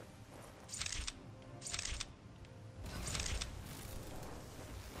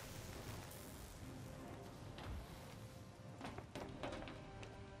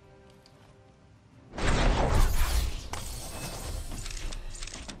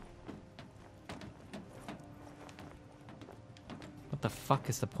 What the fuck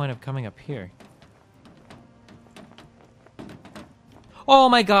is the point of coming up here? Oh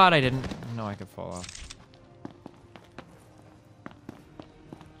my god, I didn't know I could fall off.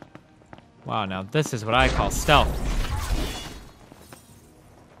 Wow, now this is what I call stealth.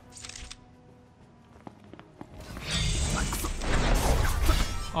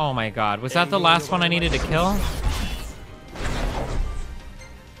 Oh my god, was that the last one I needed to kill?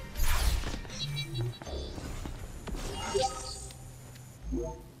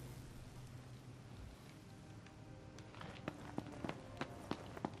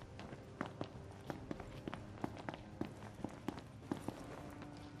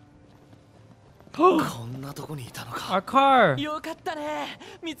 Our car! よかったね。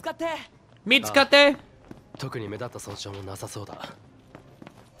見つかって。見つかって。特に目立った損傷もなさそうだ。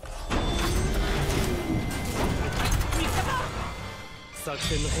作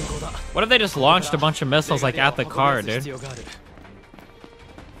戦の変更だ。 What if they just launched a bunch of missiles like at the car, dude?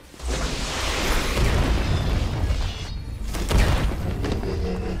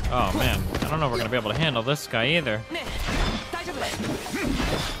 Oh man, I don't know if we're gonna be able to handle this guy either.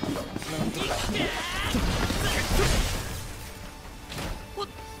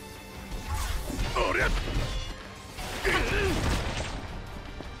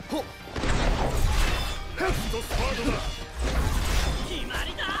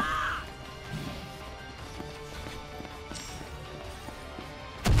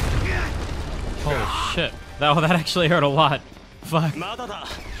 Holy shit. That actually hurt a lot. Fuck.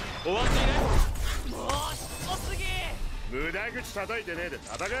 無駄口叩いてねえで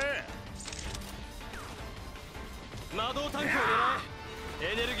戦え。魔導タンクを狙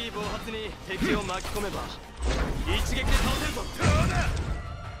え。エネルギー暴発に敵を巻き込めば一撃で倒せるぞ。そうだ。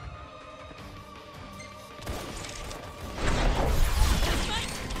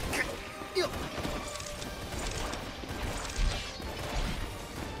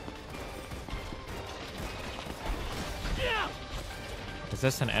Is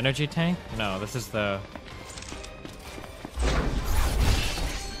this an energy tank? No, this is the...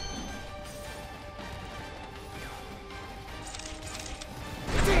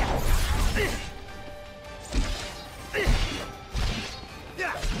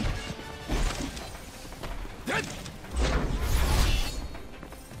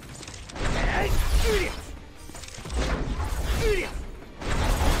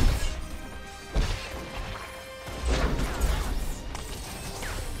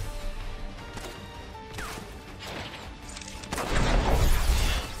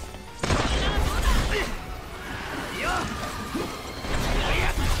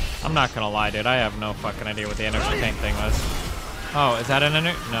 I'm not gonna lie, dude. I have no fucking idea what the energy tank thing was. Oh, is that an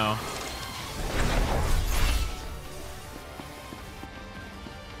energy? No.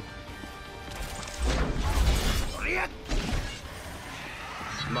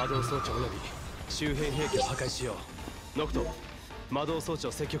 周辺兵器を破壊しよう。ノクト、魔導装置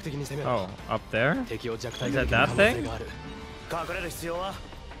を積極的に攻めろ。 Oh, up there? 敵を弱体 Is 化 that できる that 可能性 thing? がある。隠れる必要は？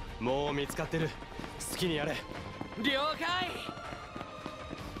もう見つかってる。好きにやれ。了解。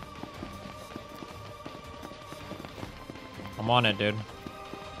 I'm on it, dude.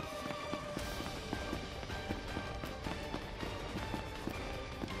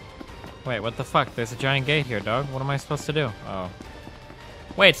 Wait, what the fuck? There's a giant gate here, dog. What am I supposed to do? Oh.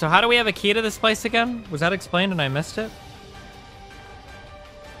 Wait, so how do we have a key to this place again? Was that explained and I missed it?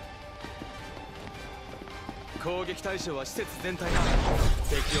 攻撃対象は施設全体だ。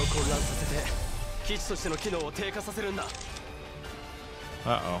敵を混乱させて基地としての機能を低下させるんだ。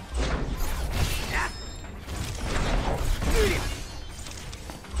 Uh-oh.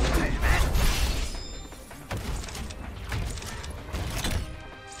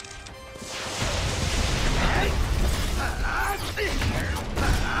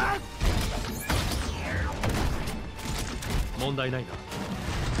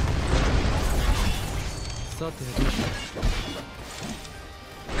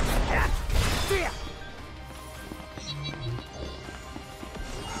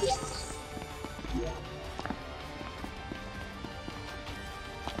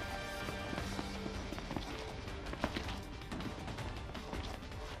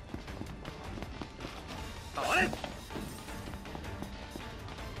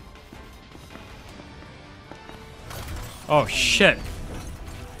 Oh shit.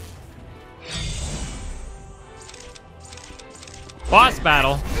 Boss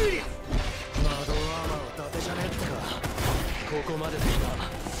battle. 窓アーマーは伊達じゃねえってか。ここまでだ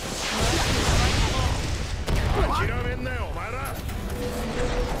な。諦めんなよお前ら。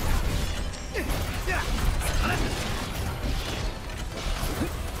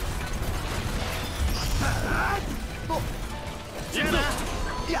じゃあな。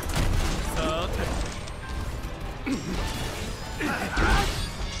いや。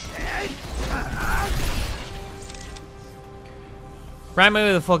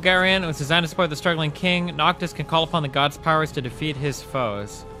 Ramu, the Fulgarian, was designed to support the struggling king. Noctis can call upon the god's powers to defeat his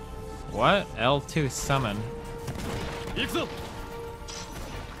foes. What? L2 summon.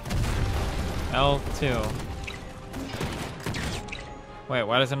 L2. Wait,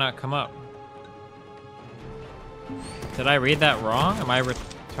 why does it not come up? Did I read that wrong? Am I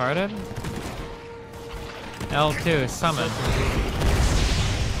retarded? L2 summon.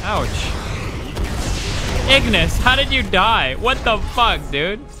 Ouch. Ignis, how did you die? What the fuck,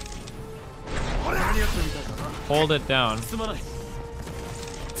 dude? Hold it down.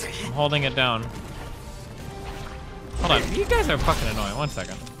 I'm holding it down. Hold on, you guys are fucking annoying. 1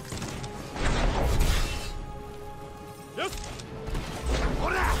 second. Do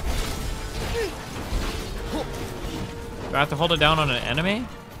I have to hold it down on an enemy?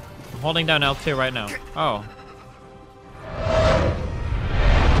 I'm holding down L2 right now. Oh.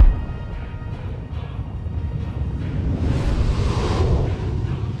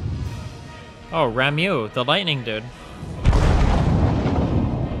 Oh, Ramu, the lightning dude.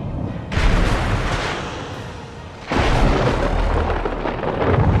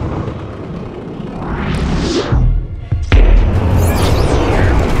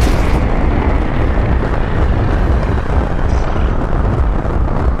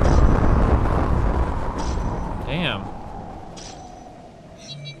 Damn.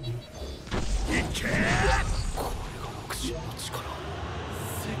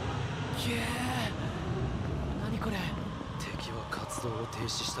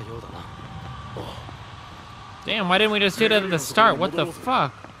 Damn, why didn't we just do that at the start? What the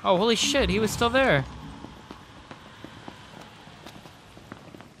fuck? Oh, holy shit, he was still there. "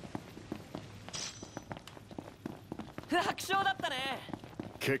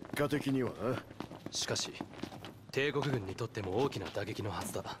しかし、帝国軍にとっても大きな打撃のは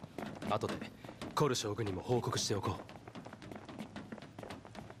ずだ。後でコル将軍にも報告しておこ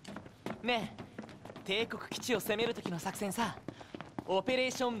う。ねえ、帝国基地を攻める時の作戦さ、オペレ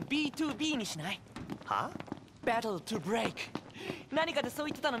ーション B2B にしない？は？Battle to break。何かでそう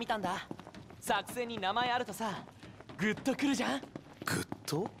言ってたの見たんだ。作戦に名前あるとさ、グッとくるじゃん。グッ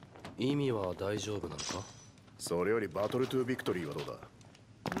と？意味は大丈夫なのか？それよりバトルトゥビクトリーはどうだ？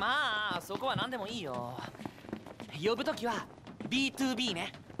まあそこは何でもいいよ。呼ぶときは B2B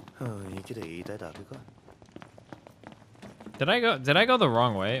ね。息で言いたいだけか。Did I go the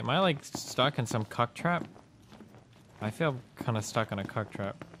wrong way? Am I like stuck in some cuck trap? I feel kind of stuck in a cuck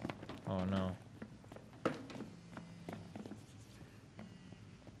trap. Oh no.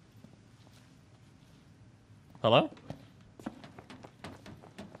 Hello?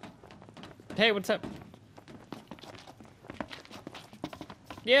 Hey, what's up?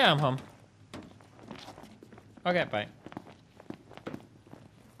 Yeah, I'm home. Okay, bye.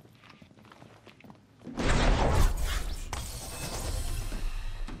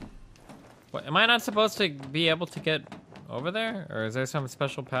 What, am I not supposed to be able to get over there? Or is there some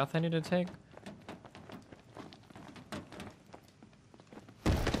special path I need to take?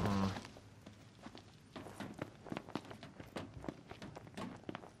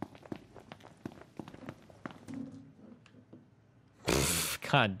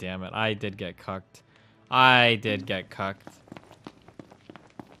 God damn it, I did get cucked. I did get cucked.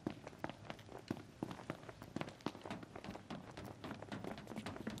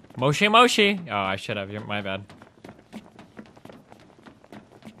 Moshi Moshi! Oh, I should have. My bad.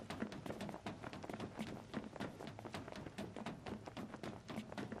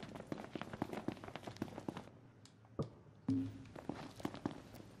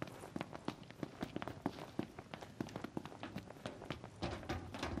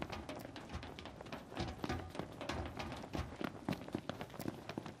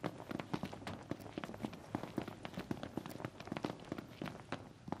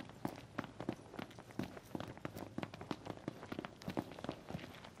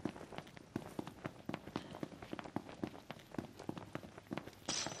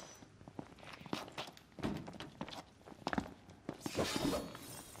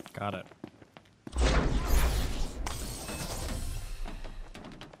 Got it.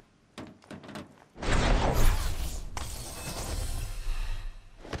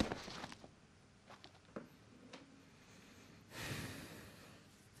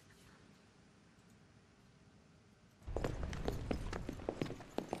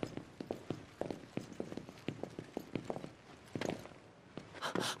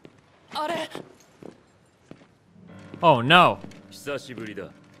 Oh no. 久しぶりだ。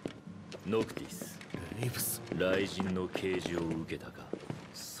ノクティス。レイブス。雷神の啓示を受けたか。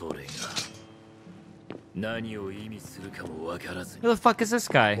それが何を意味するかもわからず。 Who the fuck is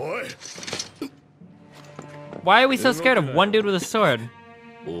this guy? Why are we so scared of one dude with a sword?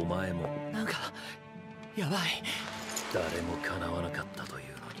 お前もなんかやばい。誰も叶わなかったという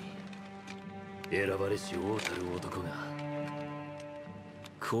のに、選ばれし王たる男が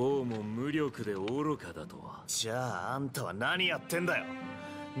こうも無力で愚かだとは。じゃああんたは何やってんだよ。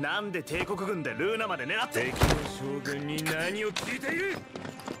なんで帝国軍でルーナまで狙って敵の将軍に何を聞いている。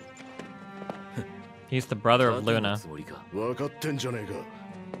 He's the brother of Luna. 分かってんじゃねえか。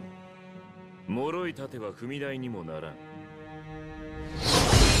脆い盾は踏み台にもならん。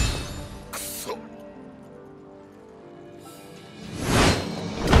くそ。おい。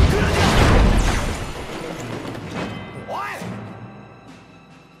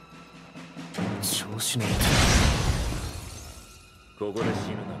調子乗って。ここで死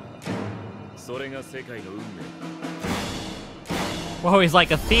ぬなら、それが世界の運命。 Whoa, he's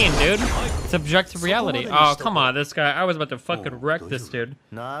like a fiend, dude. It's objective reality. Oh, come on, this guy. I was about to fucking wreck this dude.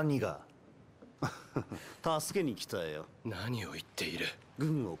 何が助けに来たよ。何を言っている。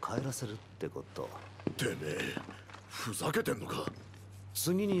軍を帰らせるってこと。てめえ、ふざけてんのか。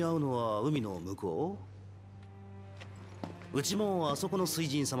次に会うのは海の向こう。うちもあそこの水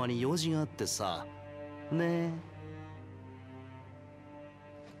神様に用事があってさ。ねえ。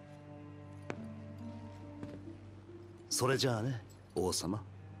それじゃあね、王様。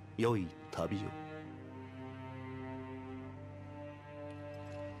良い旅を。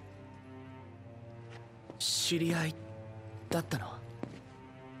知り合いだったの？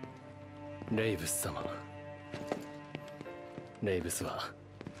レイブス様。レイブスは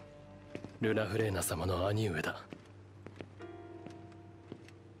ルナフレーナ様の兄上だ。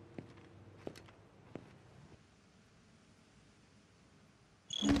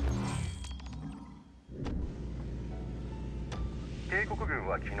帝国軍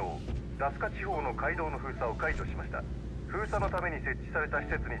は昨日、ラスカ地方の街道の封鎖を解除しました。封鎖のために設置された施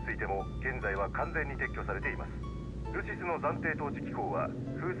設についても現在は完全に撤去されています。ルシスの暫定統治機構は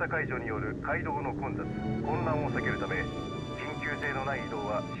封鎖解除による街道の混雑、混乱を避けるため緊急性のない移動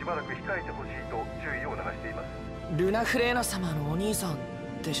はしばらく控えてほしいと注意を促しています。ルナフレーナ様のお兄さん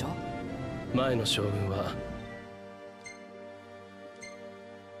でしょ？前の将軍は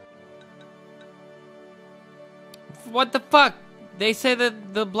What the fuck? They say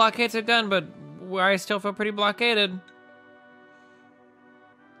that the blockades are done, but I still feel pretty blockaded.「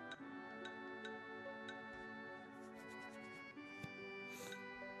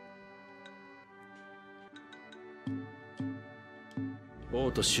王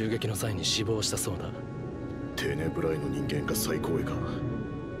と襲撃の際に死亡したそうだ。テネブライの人間が最高位か。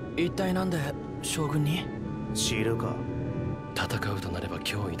一体なんで将軍に？知るか。戦うとなれば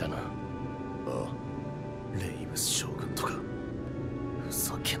脅威だな。ああ。レイブス将軍とかふ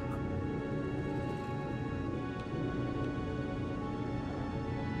ざけんな。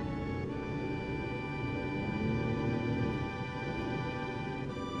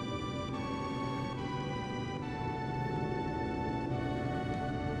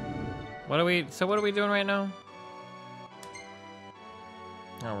What are we doing right now?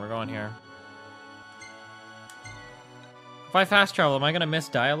 Oh, we're going here. If I fast travel, am I gonna miss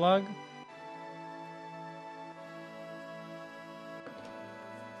dialogue?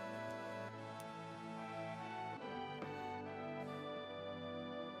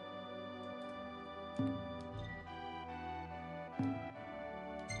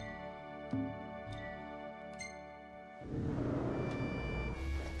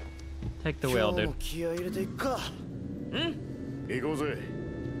 Take the wheel, dude. 気合い入れていくか。行こうぜ。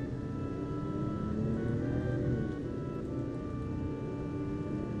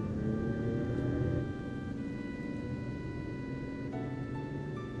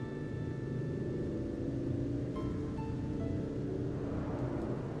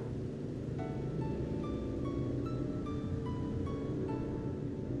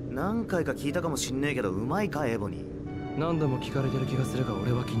何回か聞いたかもしんねえけど、うまいかエボニー。何度も聞かれてる気がするが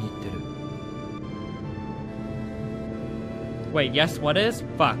俺は気に入ってる。 Wait, yes, what is?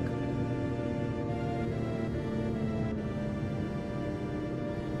 Fuck.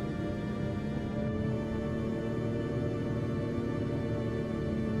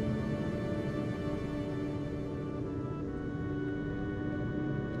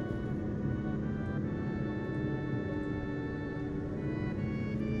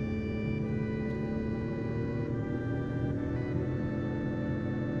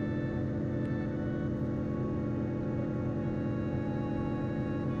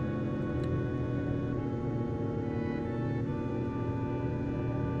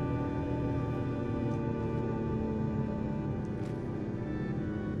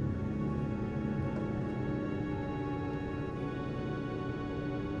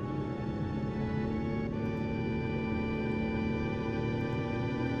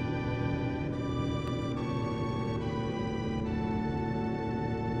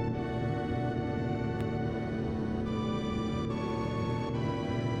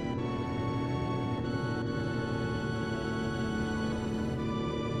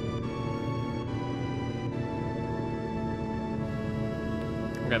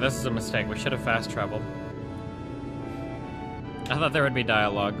 Okay, this is a mistake. We should have fast traveled. I thought there would be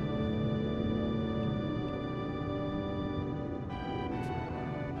dialogue. Today,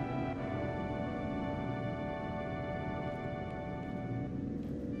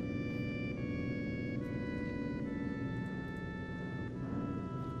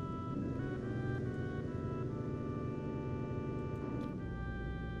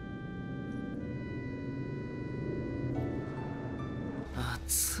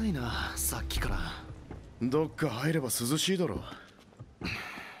 どっか入れば涼しいだろ。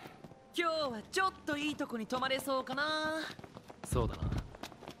今日はちょっといいとこに泊まれそうかな。そうだな。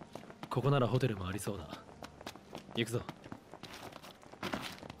ここならホテルもありそうだ。行くぞ。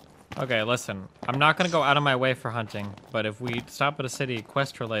 Okay, listen. I'm not gonna go out of my way for hunting, but if we stop at a city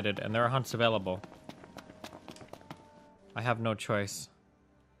quest related and there are hunts available, I have no choice.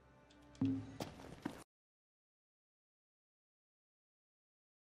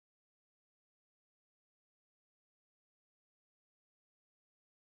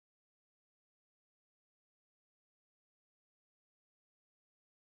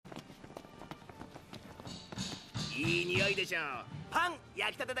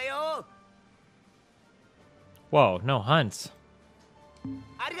 Whoa, no hunts.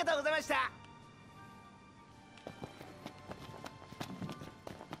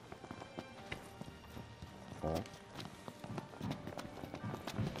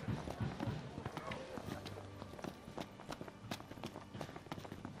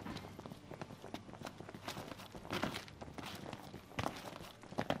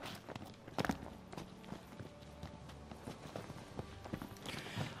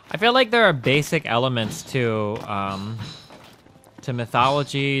 I feel like there are basic elements to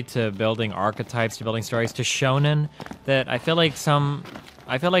mythology, to building archetypes, to building stories, to shonen that I feel like some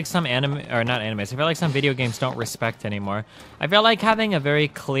anime, or not animes, I feel like some video games don't respect anymore. I feel like having a very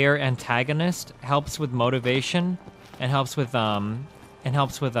clear antagonist helps with motivation and helps with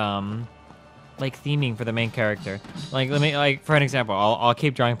like theming for the main character. Like for an example, I'll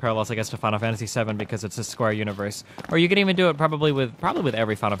keep drawing parallels, I guess, to Final Fantasy VII because it's a Square universe. Or you could even do it probably with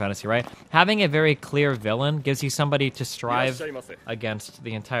every Final Fantasy, right? Having a very clear villain gives you somebody to strive against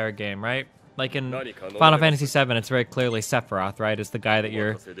the entire game, right? Like in Final Fantasy VII, it's very clearly Sephiroth, right? Is the guy that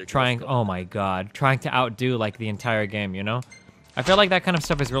you're trying, oh my god, trying to outdo like the entire game, you know? I feel like that kind of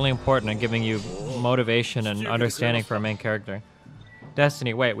stuff is really important in giving you motivation and understanding for a main character.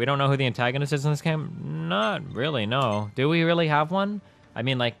 Destiny, wait, we don't know who the antagonist is in this game? Not really, no. Do we really have one? I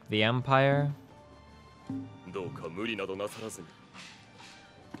mean, like, the Empire?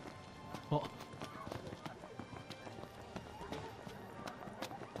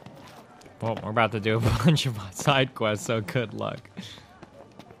 Well, we're about to do a bunch of side quests, so good luck.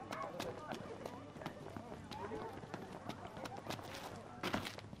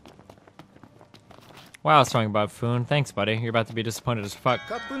 Wow, I was talking about Foon. Thanks, buddy. You're about to be disappointed as fuck.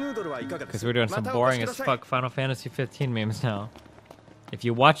 Because we're doing some boring as fuck Final Fantasy 15 memes now. If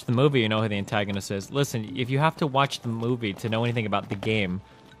you watch the movie, you know who the antagonist is. Listen, if you have to watch the movie to know anything about the game,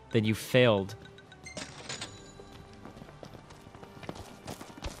 then you failed.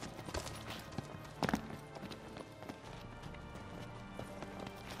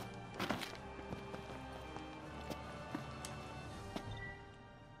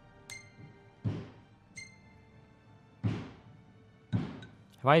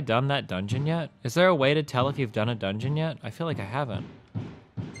 Have I done that dungeon yet? Is there a way to tell if you've done a dungeon yet? I feel like I haven't.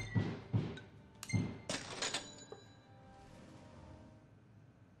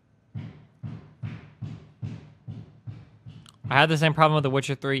 I had the same problem with The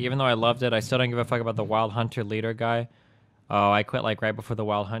Witcher 3. Even though I loved it, I still don't give a fuck about the Wild Hunter leader guy. Oh, I quit like right before the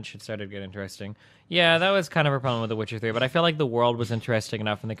Wild Hunt shit started to get interesting. Yeah, that was kind of a problem with The Witcher 3, but I feel like the world was interesting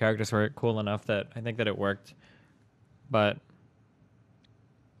enough and the characters were cool enough that I think that it worked. But...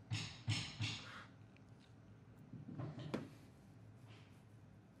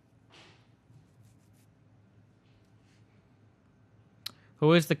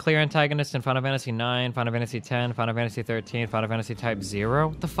 who is the clear antagonist in Final Fantasy 9, Final Fantasy 10, Final Fantasy 13, Final Fantasy Type 0?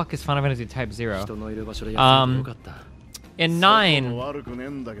 What the fuck is Final Fantasy Type 0? In 9,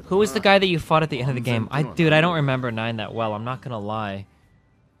 who was the guy that you fought at the end of the game? Dude, I don't remember 9 that well, I'm not gonna lie.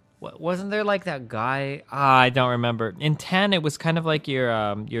 Wasn't there like that guy? I don't remember. In 10, it was kind of like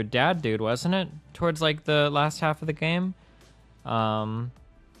your dad dude, wasn't it? Towards like the last half of the game?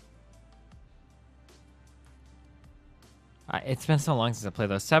 It's been so long since I played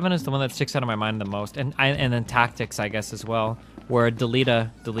those. 7 is the one that sticks out of my mind the most, and then Tactics, I guess, as well, where Delita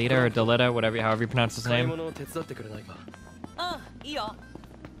or Delita, whatever, however you pronounce his name.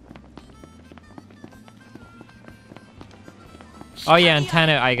 Oh yeah, and 10,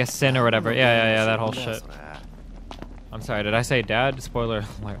 I guess Sin or whatever. Yeah, that whole shit. I'm sorry, did I say dad? Spoiler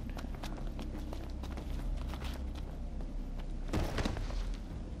alert.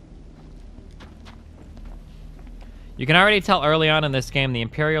 You can already tell early on in this game the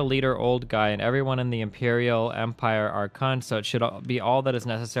Imperial leader, old guy, and everyone in the Imperial Empire are cunts, so it should be all that is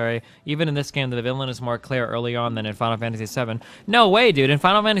necessary. Even in this game, the villain is more clear early on than in Final Fantasy VII. No way, dude. In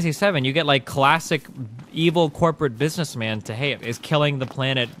Final Fantasy VII, you get, like, classic evil corporate businessman to hate is killing the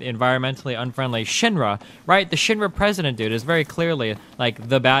planet environmentally unfriendly Shinra, right? The Shinra president, dude, is very clearly, like,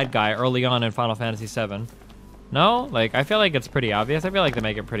 the bad guy early on in Final Fantasy VII. No? Like, I feel like it's pretty obvious. I feel like they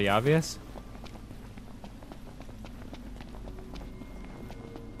make it pretty obvious.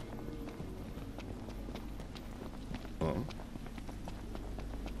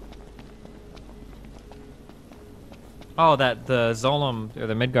 Oh, the Zolom, or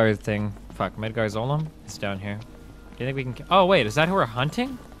the Midgar thing. Fuck, Midgar Zolom? It's down here. Do you think we can... Oh, wait, is that who we're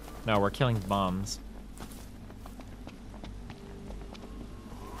hunting? No, we're killing bombs.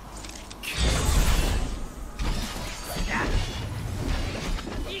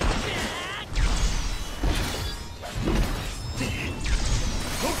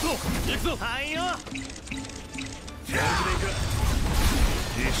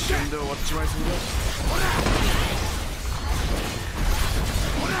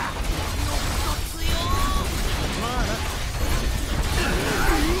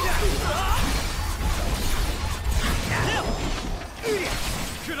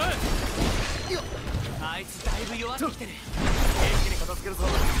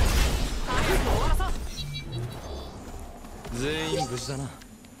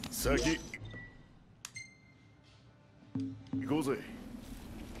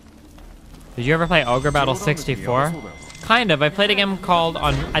 Did you ever play Ogre Battle 64? Kind of. I played a game called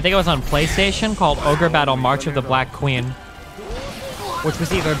I think it was on PlayStation, called Ogre Battle March of the Black Queen, which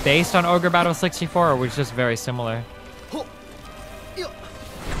was either based on Ogre Battle 64 or was just very similar.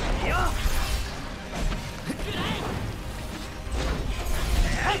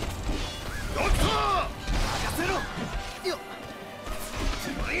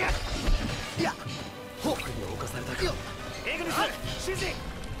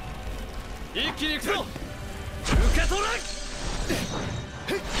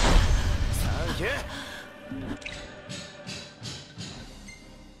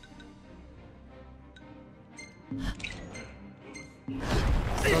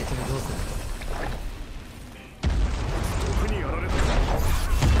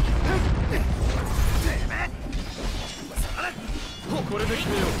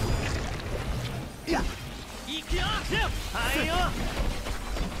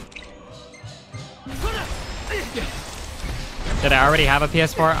 Did I already have a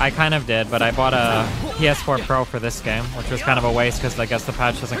PS4? I kind of did, but I bought a PS4 Pro for this game, which was kind of a waste because I guess the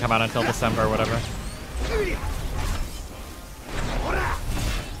patch doesn't come out until December or whatever.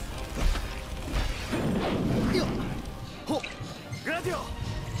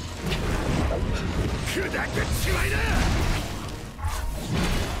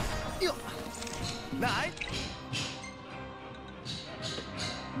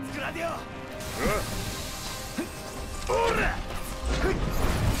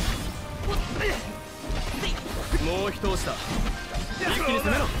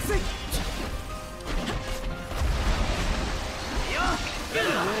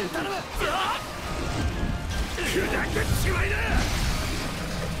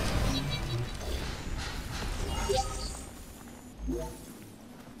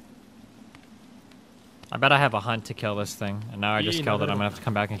 I bet I have a hunt to kill this thing, and now I just killed it. I'm gonna have to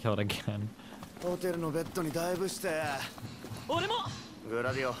come back and kill it again. ホテルのベッドにダイブして俺もグ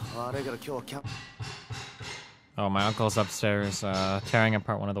ラディオ悪いけど今日キャン Oh, my uncle's upstairs, tearing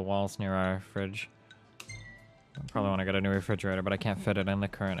apart one of the walls near our fridge. I probably want to get a new refrigerator, but I can't fit it in the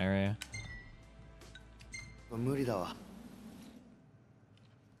current area. 無理だわ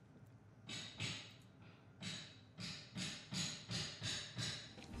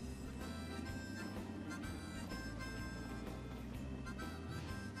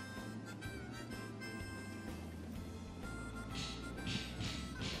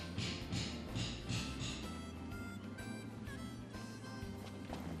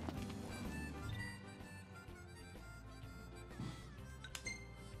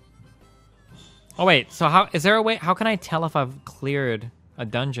Oh wait, so how is there a way? How can I tell if I've cleared a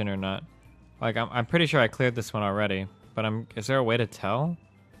dungeon or not? Like I'm pretty sure I cleared this one already, but is there a way to tell?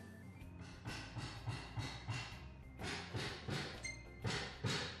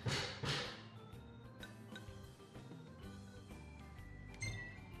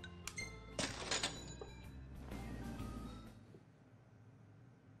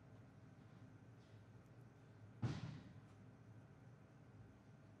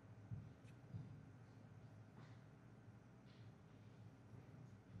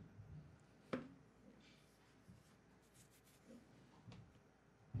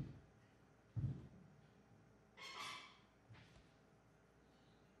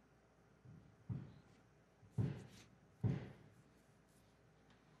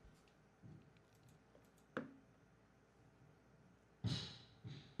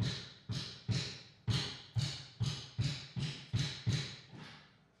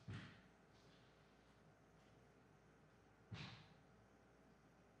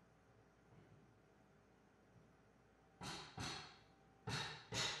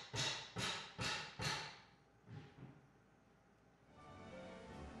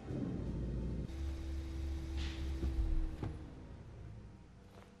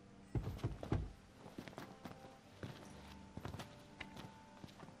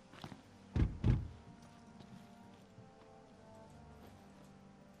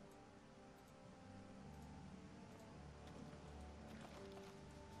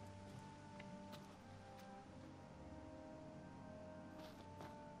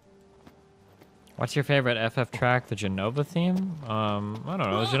 What's your favorite FF track? The Genova theme? I don't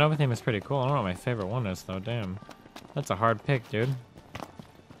know. The Genova theme is pretty cool. I don't know what my favorite one is though. Damn, that's a hard pick, dude.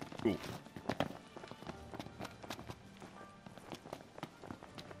 Ooh.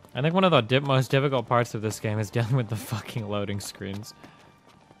 I think one of the most difficult parts of this game is dealing with the fucking loading screens.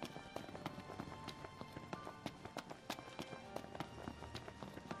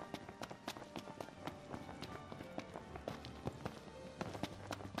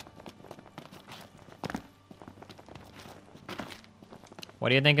 What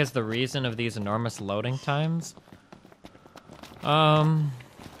do you think is the reason of these enormous loading times?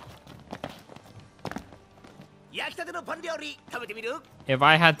 If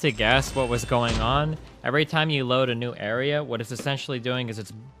I had to guess what was going on, every time you load a new area, what it's essentially doing is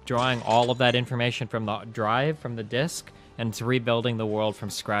it's drawing all of that information from the drive, from the disk, and it's rebuilding the world from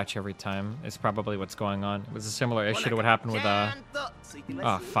scratch every time, is probably what's going on. It was a similar issue to what happened with,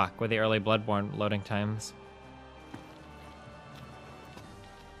 oh fuck, with the early Bloodborne loading times.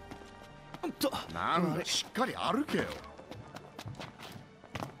 なんだしっかり歩けよ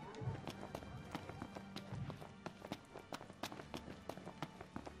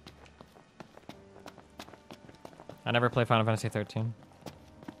I never played Final Fantasy 13.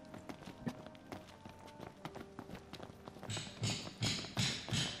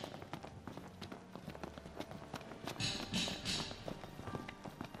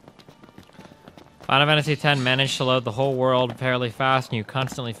 Final Fantasy X managed to load the whole world fairly fast, and you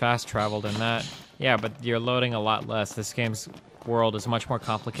constantly fast traveled in that. Yeah, but you're loading a lot less. This game's world is much more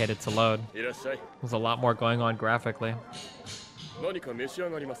complicated to load. いらっしゃい。 There's a lot more going on graphically. 何か召し上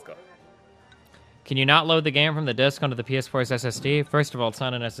がりますか？ Can you not load the game from the disc onto the PS4's SSD? First of all, it's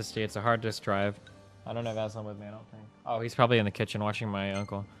not an SSD, it's a hard disk drive. I don't have Aslan with me, I don't think. Oh, he's probably in the kitchen watching my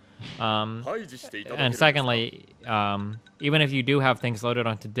uncle. And secondly, even if you do have things loaded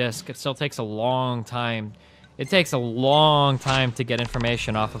onto disk, it still takes a long time. It takes a long time to get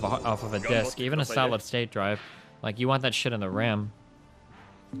information off of a disk, even a solid state drive. Like, you want that shit in the RAM.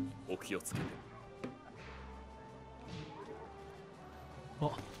 お気をつけて。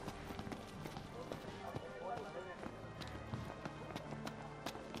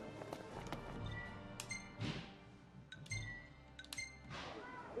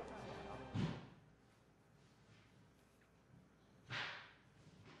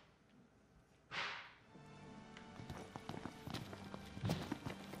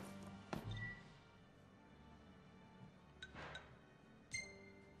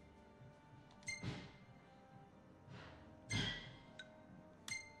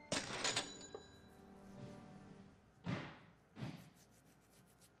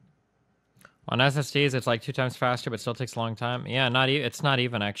 On SSDs, it's like 2 times faster, but still takes a long time. Yeah, it's not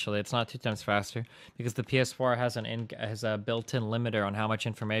even actually. It's not 2 times faster because the PS4 has a built-in limiter on how much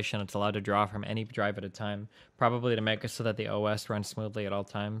information it's allowed to draw from any drive at a time, probably to make it so that the OS runs smoothly at all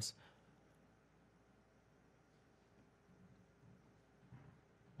times.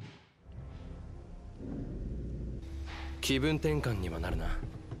 気分転換にはなるな。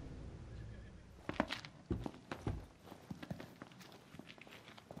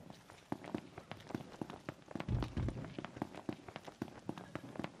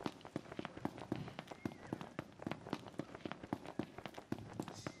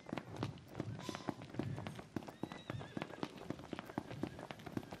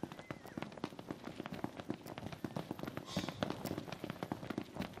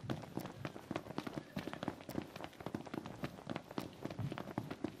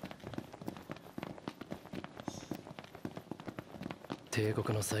帝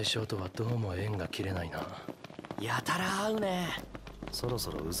国の宰相とはどうも縁が切れないな。やたら合うね。そろ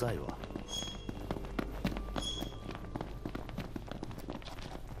そろうざいわ。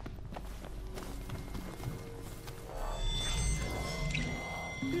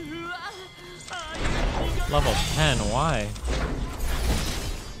Level 10, why?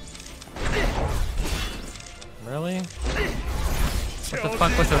 Really? What the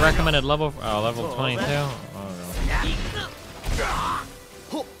fuck was the recommended level? Oh, level 22? Oh,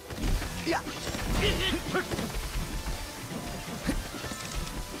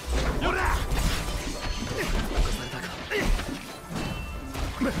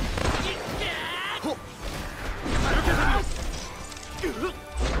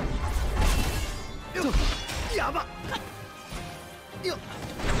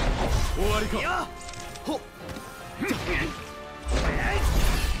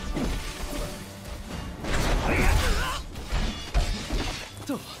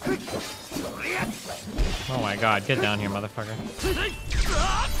 oh my god, get down here, motherfucker.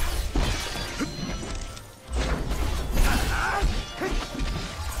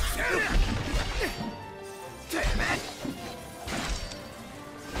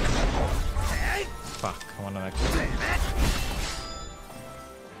 Fuck, I want to actually...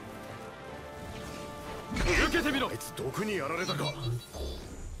 あいつ毒にやられたか。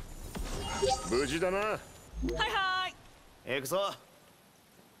無事だな。はいはい。行くぞ。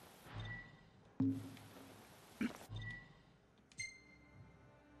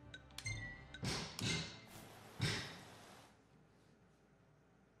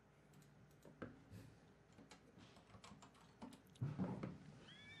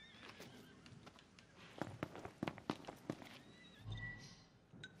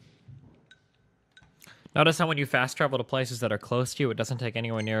Notice how when you fast travel to places that are close to you, it doesn't take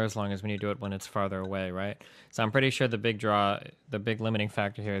anywhere near as long as when you do it when it's farther away, right? So I'm pretty sure the big limiting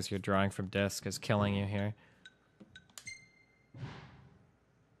factor here is you're drawing from disk is killing you here.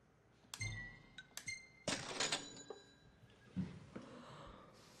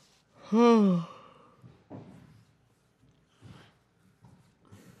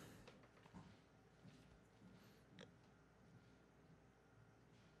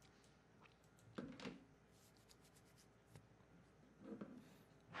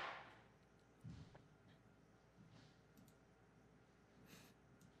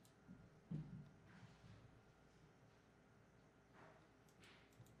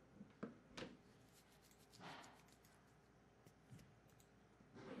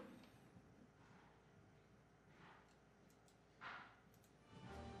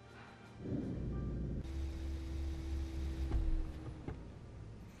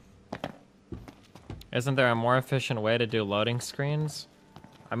 Isn't there a more efficient way to do loading screens?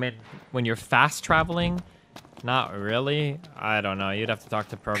 I mean, when you're fast traveling, not really. I don't know. You'd have to talk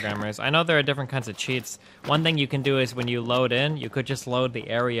to programmers. I know there are different kinds of cheats. One thing you can do is when you load in, you could just load the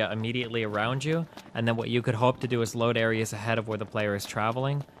area immediately around you, and then what you could hope to do is load areas ahead of where the player is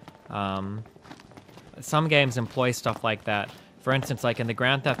traveling. Some games employ stuff like that. For instance, like in the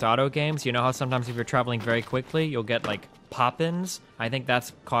Grand Theft Auto games, you know how sometimes if you're traveling very quickly, you'll get like pop-ins? I think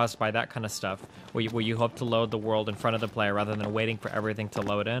that's caused by that kind of stuff, where you hope to load the world in front of the player rather than waiting for everything to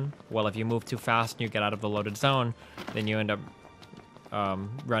load in. Well, if you move too fast and you get out of the loaded zone, then you end up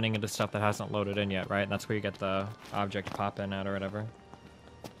running into stuff that hasn't loaded in yet, right? And that's where you get the object pop-in at or whatever.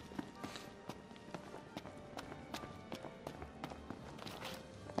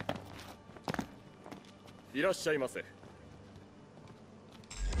 いらっしゃいませ。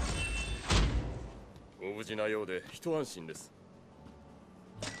ご無事なようで一安心です。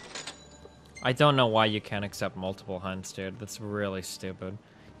 I don't know why you can't accept multiple hunts, dude. That's really stupid.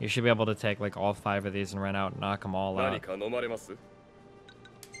 You should be able to take like all 5 of these and run out and knock them all out. 何か飲まれます？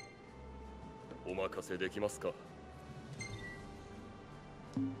お任せできますか？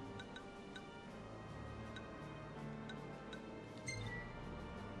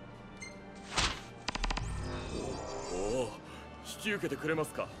 おお、引き受けてくれま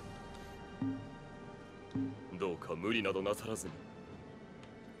すか？どうか無理などなさらずに。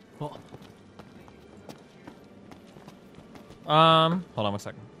 Hold on one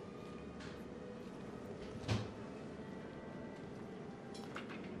second.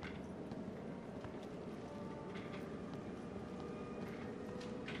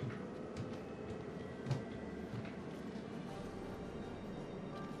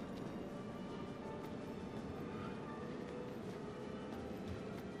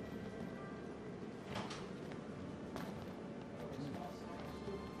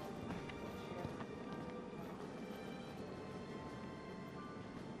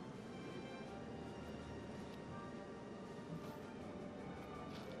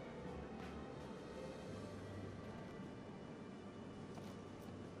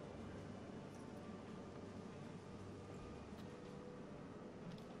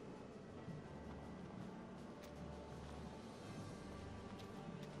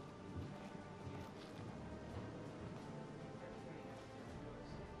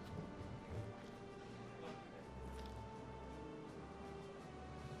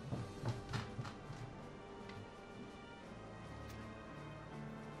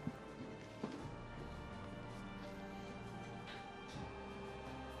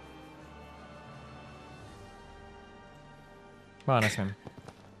 Come on, nice one.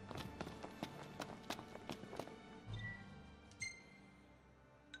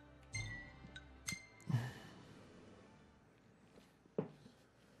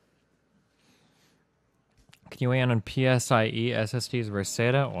 Can you weigh in on PCIe SSDs versus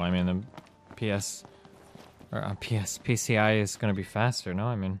SATA? Well, I mean, the PCI is going to be faster, no?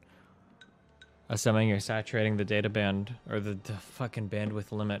 I mean, assuming you're saturating the data band, or the fucking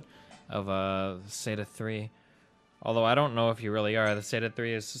bandwidth limit of SATA 3. Although I don't know if you really are. The SATA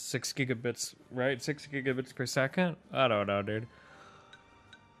 3 is 6 gigabits, right? 6 gigabits per second? I don't know, dude.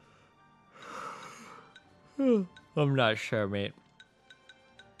 I'm not sure, mate.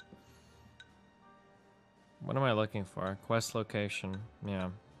 What am I looking for? Quest location. Yeah.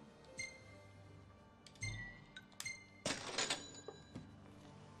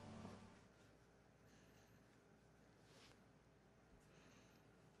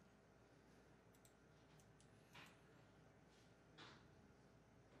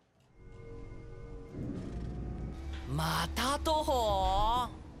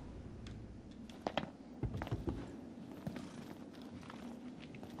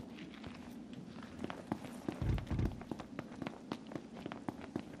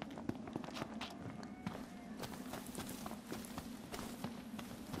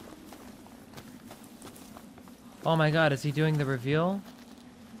 Oh my god, is he doing the reveal?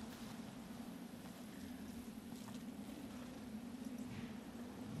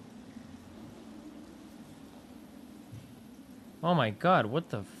 Oh my god, what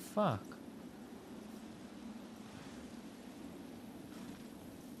the fuck?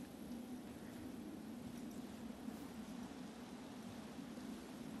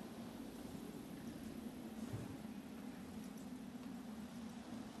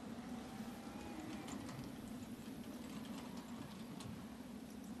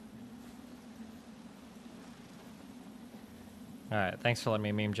 Alright, thanks for letting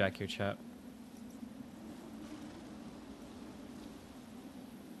me meme jack your chat.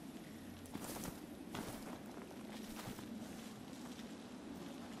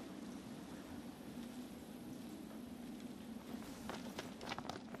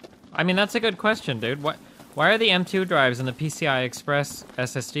 I mean, that's a good question, dude. Why are the M2 drives and the PCI Express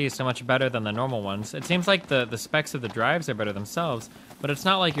SSDs so much better than the normal ones? It seems like the specs of the drives are better themselves, but it's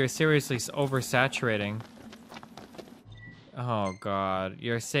not like you're seriously oversaturating. Oh god,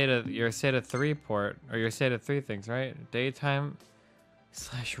 your SATA 3 port, or your SATA 3 things, right? Daytime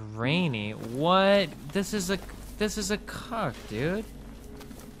 / rainy. What? This is a cuck, dude.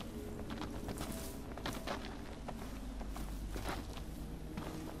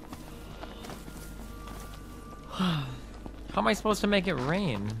 How am I supposed to make it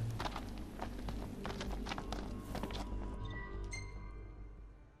rain?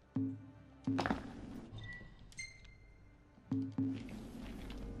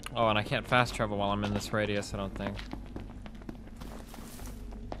 Oh, and I can't fast travel while I'm in this radius, I don't think.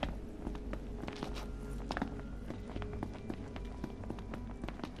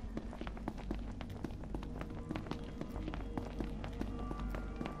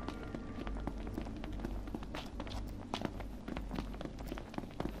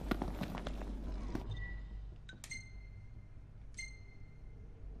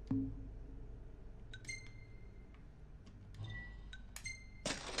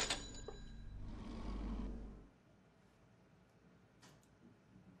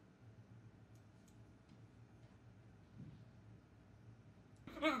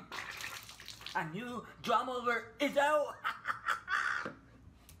 A new drum over is out.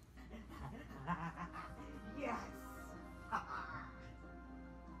 Yes.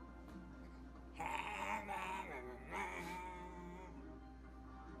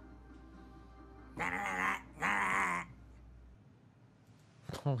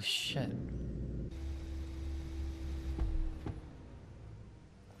 Holy shit.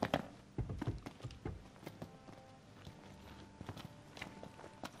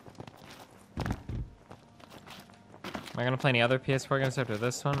 Am I gonna play any other PS4 games after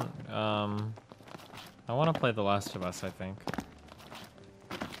this one? I want to play The Last of Us, I think.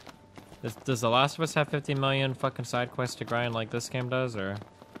 Does The Last of Us have 50 million fucking side quests to grind like this game does, or?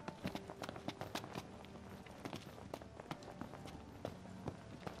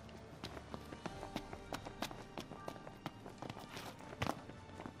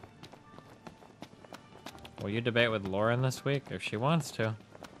 Will you debate with Lauren this week if she wants to?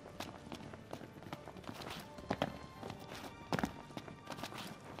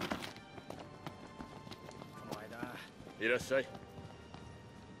 いらっしゃい。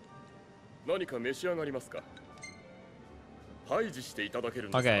何か召し上がりますか。配置していただける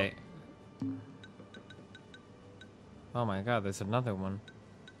んですか。 Okay. Oh my god, there's another one.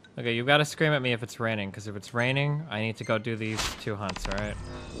 Okay, you've got to scream at me if it's raining, because if it's raining, I need to go do these 2 hunts, alright?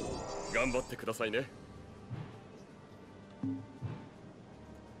 頑張ってくださいね。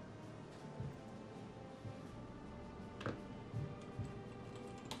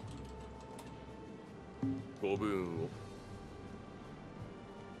ご武運を。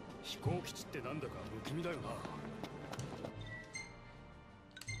飛行基地ってなんだか不気味だよな。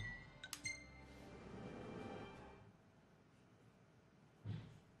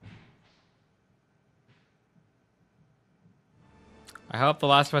I hope The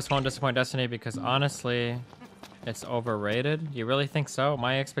Last of Us won't disappoint Destiny, because honestly, it's overrated. You really think so?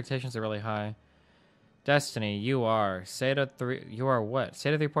 My expectations are really high. Destiny, you are SATA 3. You are what?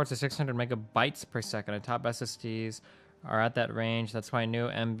 SATA 3 ports are 600 megabytes per second, and top SSDs are at that range. That's why new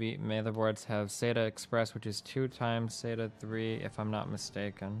MB motherboards have SATA Express, which is 2 times SATA 3, if I'm not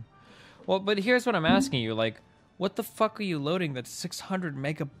mistaken. Well, but here's what I'm asking you, like, what the fuck are you loading that's 600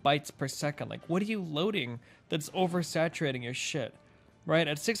 megabytes per second? Like, what are you loading that's oversaturating your shit? Right?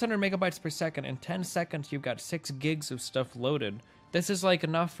 At 600 megabytes per second, in 10 seconds, you've got 6 gigs of stuff loaded. This is, like,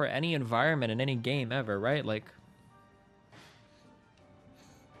 enough for any environment in any game ever, right? Like...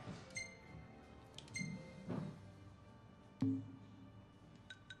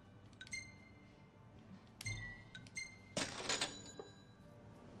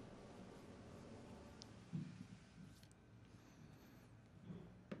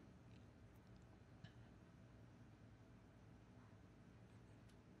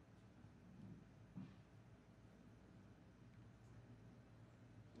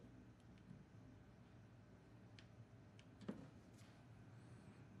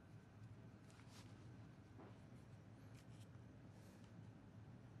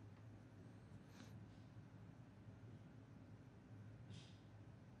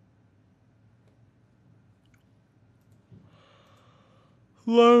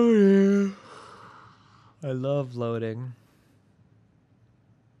 Loading. I love loading.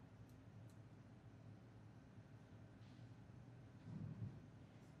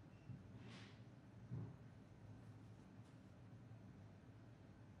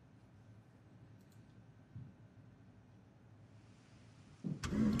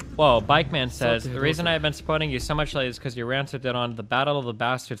 Whoa, Bikeman says, the reason I've been supporting you so much lately is because your rants have been on the Battle of the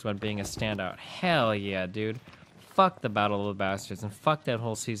Bastards one being a standout. Hell yeah, dude. Fuck the Battle of the Bastards and fuck that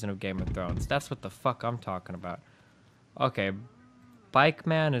whole season of Game of Thrones. That's what the fuck I'm talking about. Okay,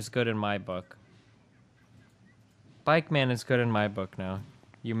 Bikeman is good in my book. Bikeman is good in my book now.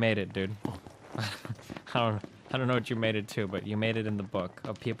 You made it, dude. I don't know what you made it to, but you made it in the book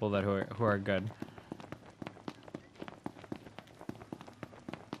of people that who are good.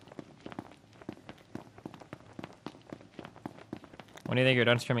 When do you think you're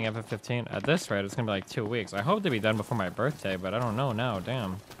done streaming FF15? At this rate, it's gonna be like 2 weeks. I hope to be done before my birthday, but I don't know now.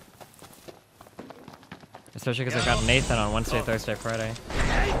 Damn. Especially because I got Nathan on Wednesday, Thursday, Friday.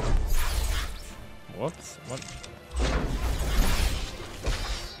 Whoops. What?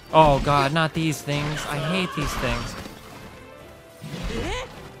 Oh god, not these things. I hate these things.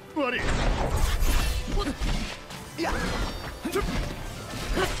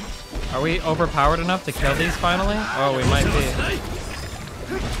 Are we overpowered enough to kill these finally? Oh, we might be.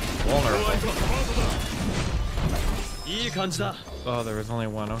 Vulnerable. Oh, there was only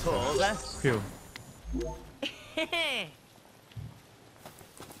one. Okay. Phew.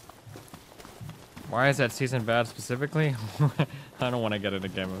 Why is that season bad specifically? I don't want to get into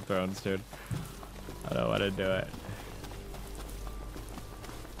Game of Thrones, dude. I don't want to do it.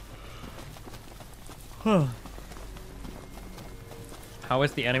 How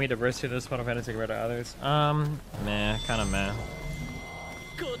is the enemy diversity in this Final Fantasy compared to others? Meh, kind of meh.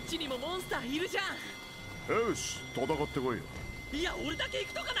 こっちにもモンスターいるじゃん。よし、戦ってこいよ。いや、俺だけ行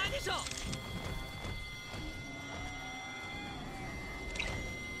くとかないでしょ。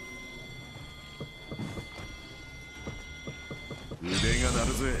腕が鳴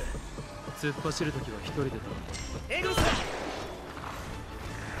るぜ。突っ走るときは一人でだ。エグス。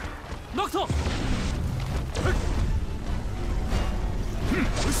ノクト。よ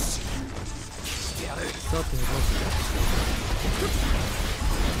し。してやる。さてどうする。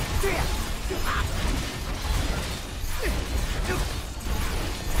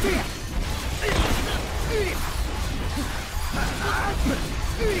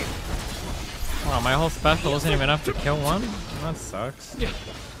 Wow, my whole special isn't even enough to kill one? That sucks.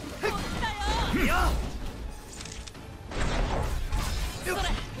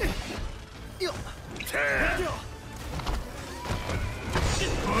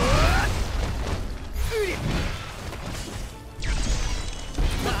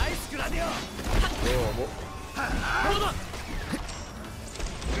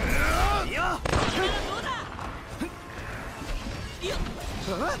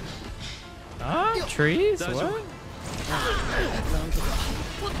 Ah, trees? What?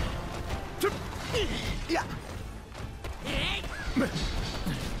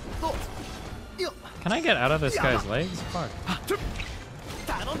 Can I get out of this guy's legs? Fuck.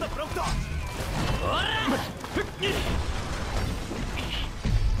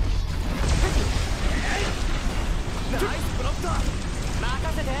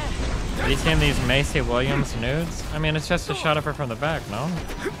 Have you seen these Macy Williams nudes? I mean, it's just a shot of her from the back, no?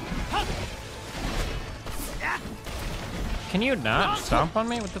 Can you not stomp on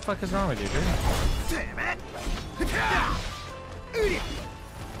me? What the fuck is wrong with you, dude?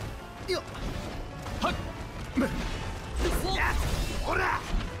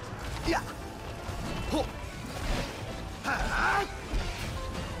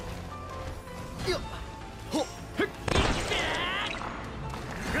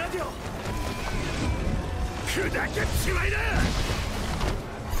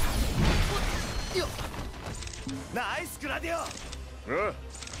 Nice, Gladio.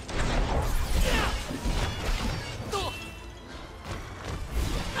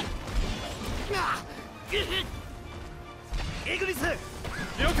 Ignis.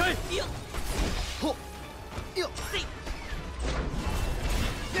 了解。ほ。よ。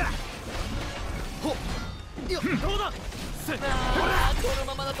ほ。よ。どうだ。この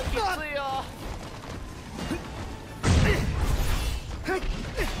ままだときついよ。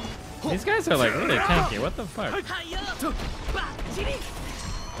 These guys are like really tanky. What the fuck?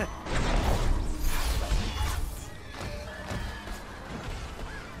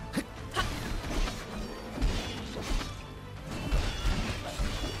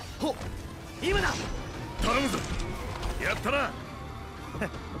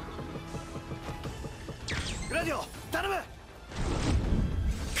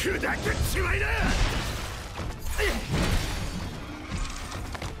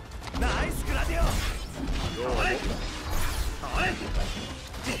 Nice, Gladio.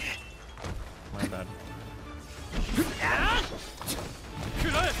 My bad.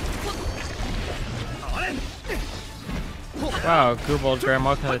 Wow, Google Graham,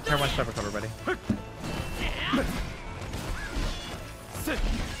 welcome to the Tier 1 Starbucks, everybody.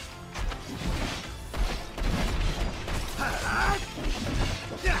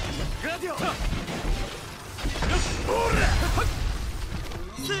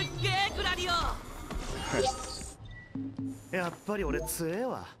やっぱり俺強え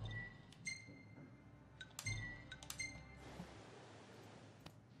わ。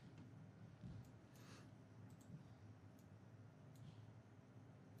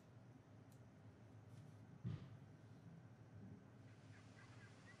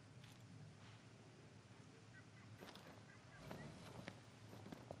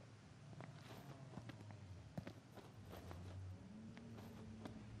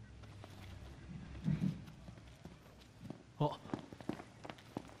Oh.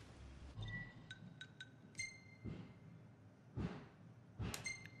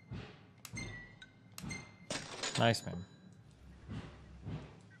 Nice, man.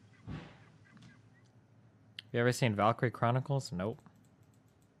 You ever seen Valkyrie Chronicles? Nope.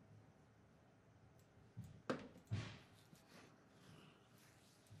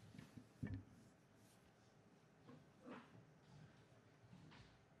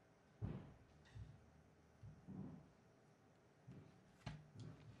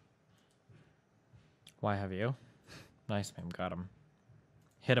 Why have you? Nice, man. Got him.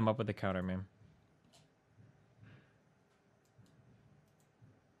 Hit him up with the counter, man.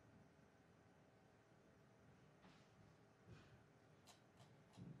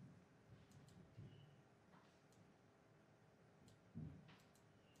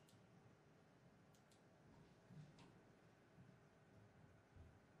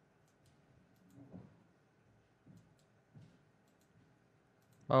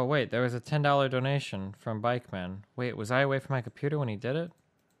 Oh, wait, there was a $10 donation from Bikeman. Wait, was I away from my computer when he did it?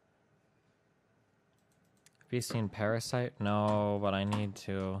 Have you seen Parasite? No, but I need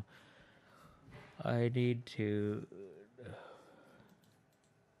to. I need to.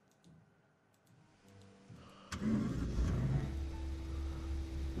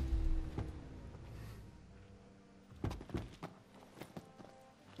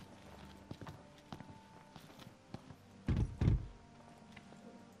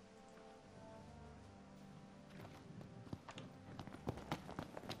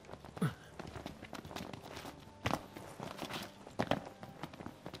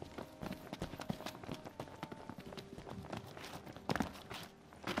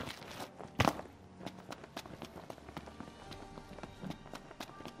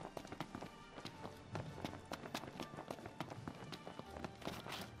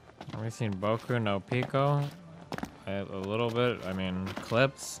 Have you seen Boku no Pico? A little bit. I mean,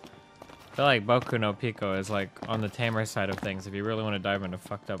 clips. I feel like Boku no Pico is like on the tamer side of things. If you really want to dive into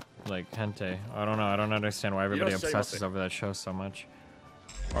fucked up like hentai, I don't know. I don't understand why everybody obsesses over that show so much.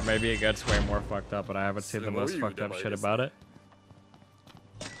 Or maybe it gets way more fucked up, but I haven't seen the most fucked up shit about it.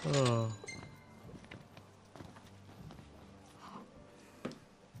 Oh.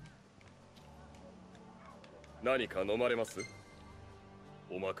 何か飲まれます？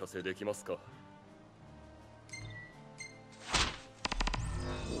お任せできますか？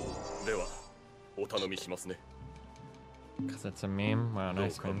では、お頼みしますね。 Cause it's a meme? Wow,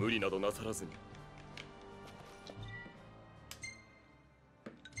 nice man. 無理などなさらずに。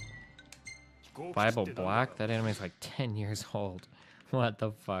Bible Black? That anime is like 10 years old. What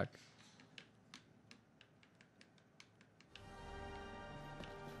the fuck?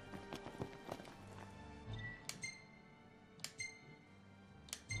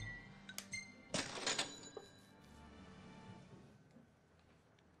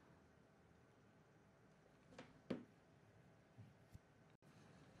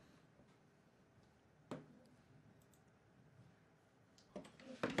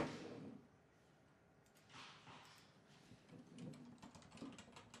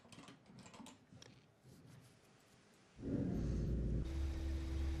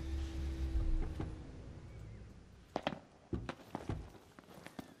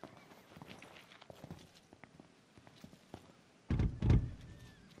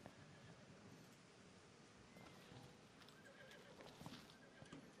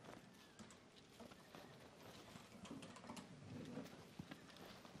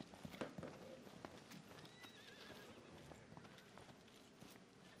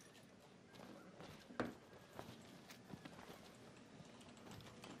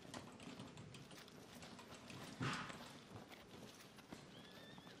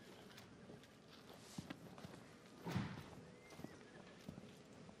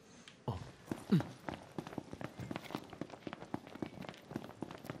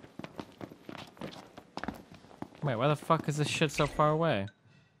 Wait, why the fuck is this shit so far away?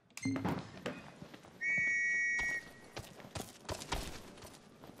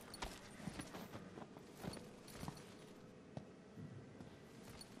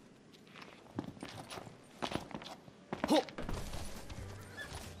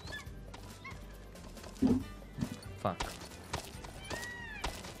 Fuck.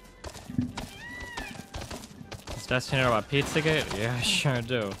 Does Destiny know about Pizzagate? Yeah, I sure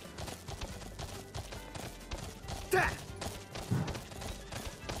do.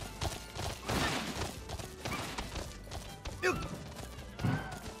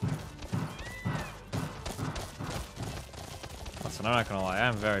 Listen, I'm not gonna lie,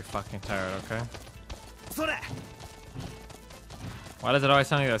 I'm very fucking tired, okay? Why does it always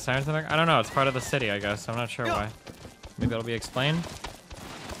sound like there's sirens in there? I don't know, it's part of the city, I guess. I'm not sure why. Maybe it'll be explained?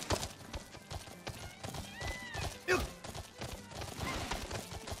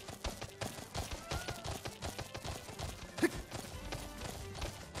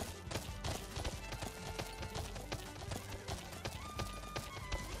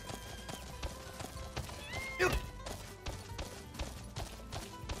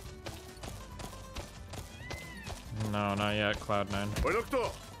 No, not yet, Cloud9.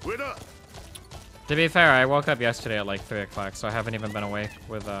 To be fair, I woke up yesterday at like 3 o'clock, so I haven't even been awake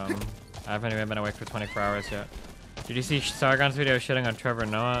with, I haven't even been awake for 24 hours yet. Did you see Sargon's video shitting on Trevor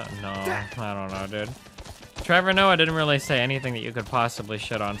Noah? No, I don't know, dude. Trevor Noah didn't really say anything that you could possibly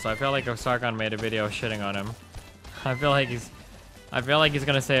shit on, so I feel like if Sargon made a video shitting on him, I feel like he's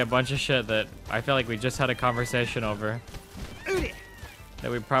gonna say a bunch of shit that I feel like we just had a conversation over.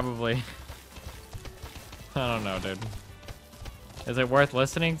 That we probably... I don't know, dude. Is it worth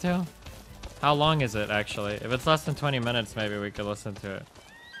listening to? How long is it, actually? If it's less than 20 minutes, maybe we could listen to it.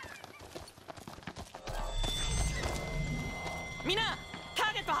 Mina,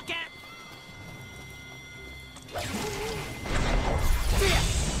 target発見.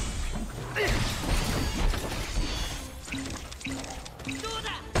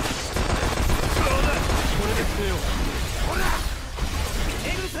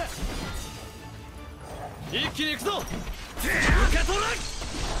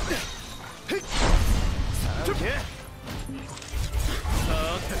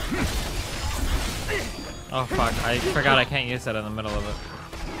 Oh fuck, I forgot I can't use that in the middle of it.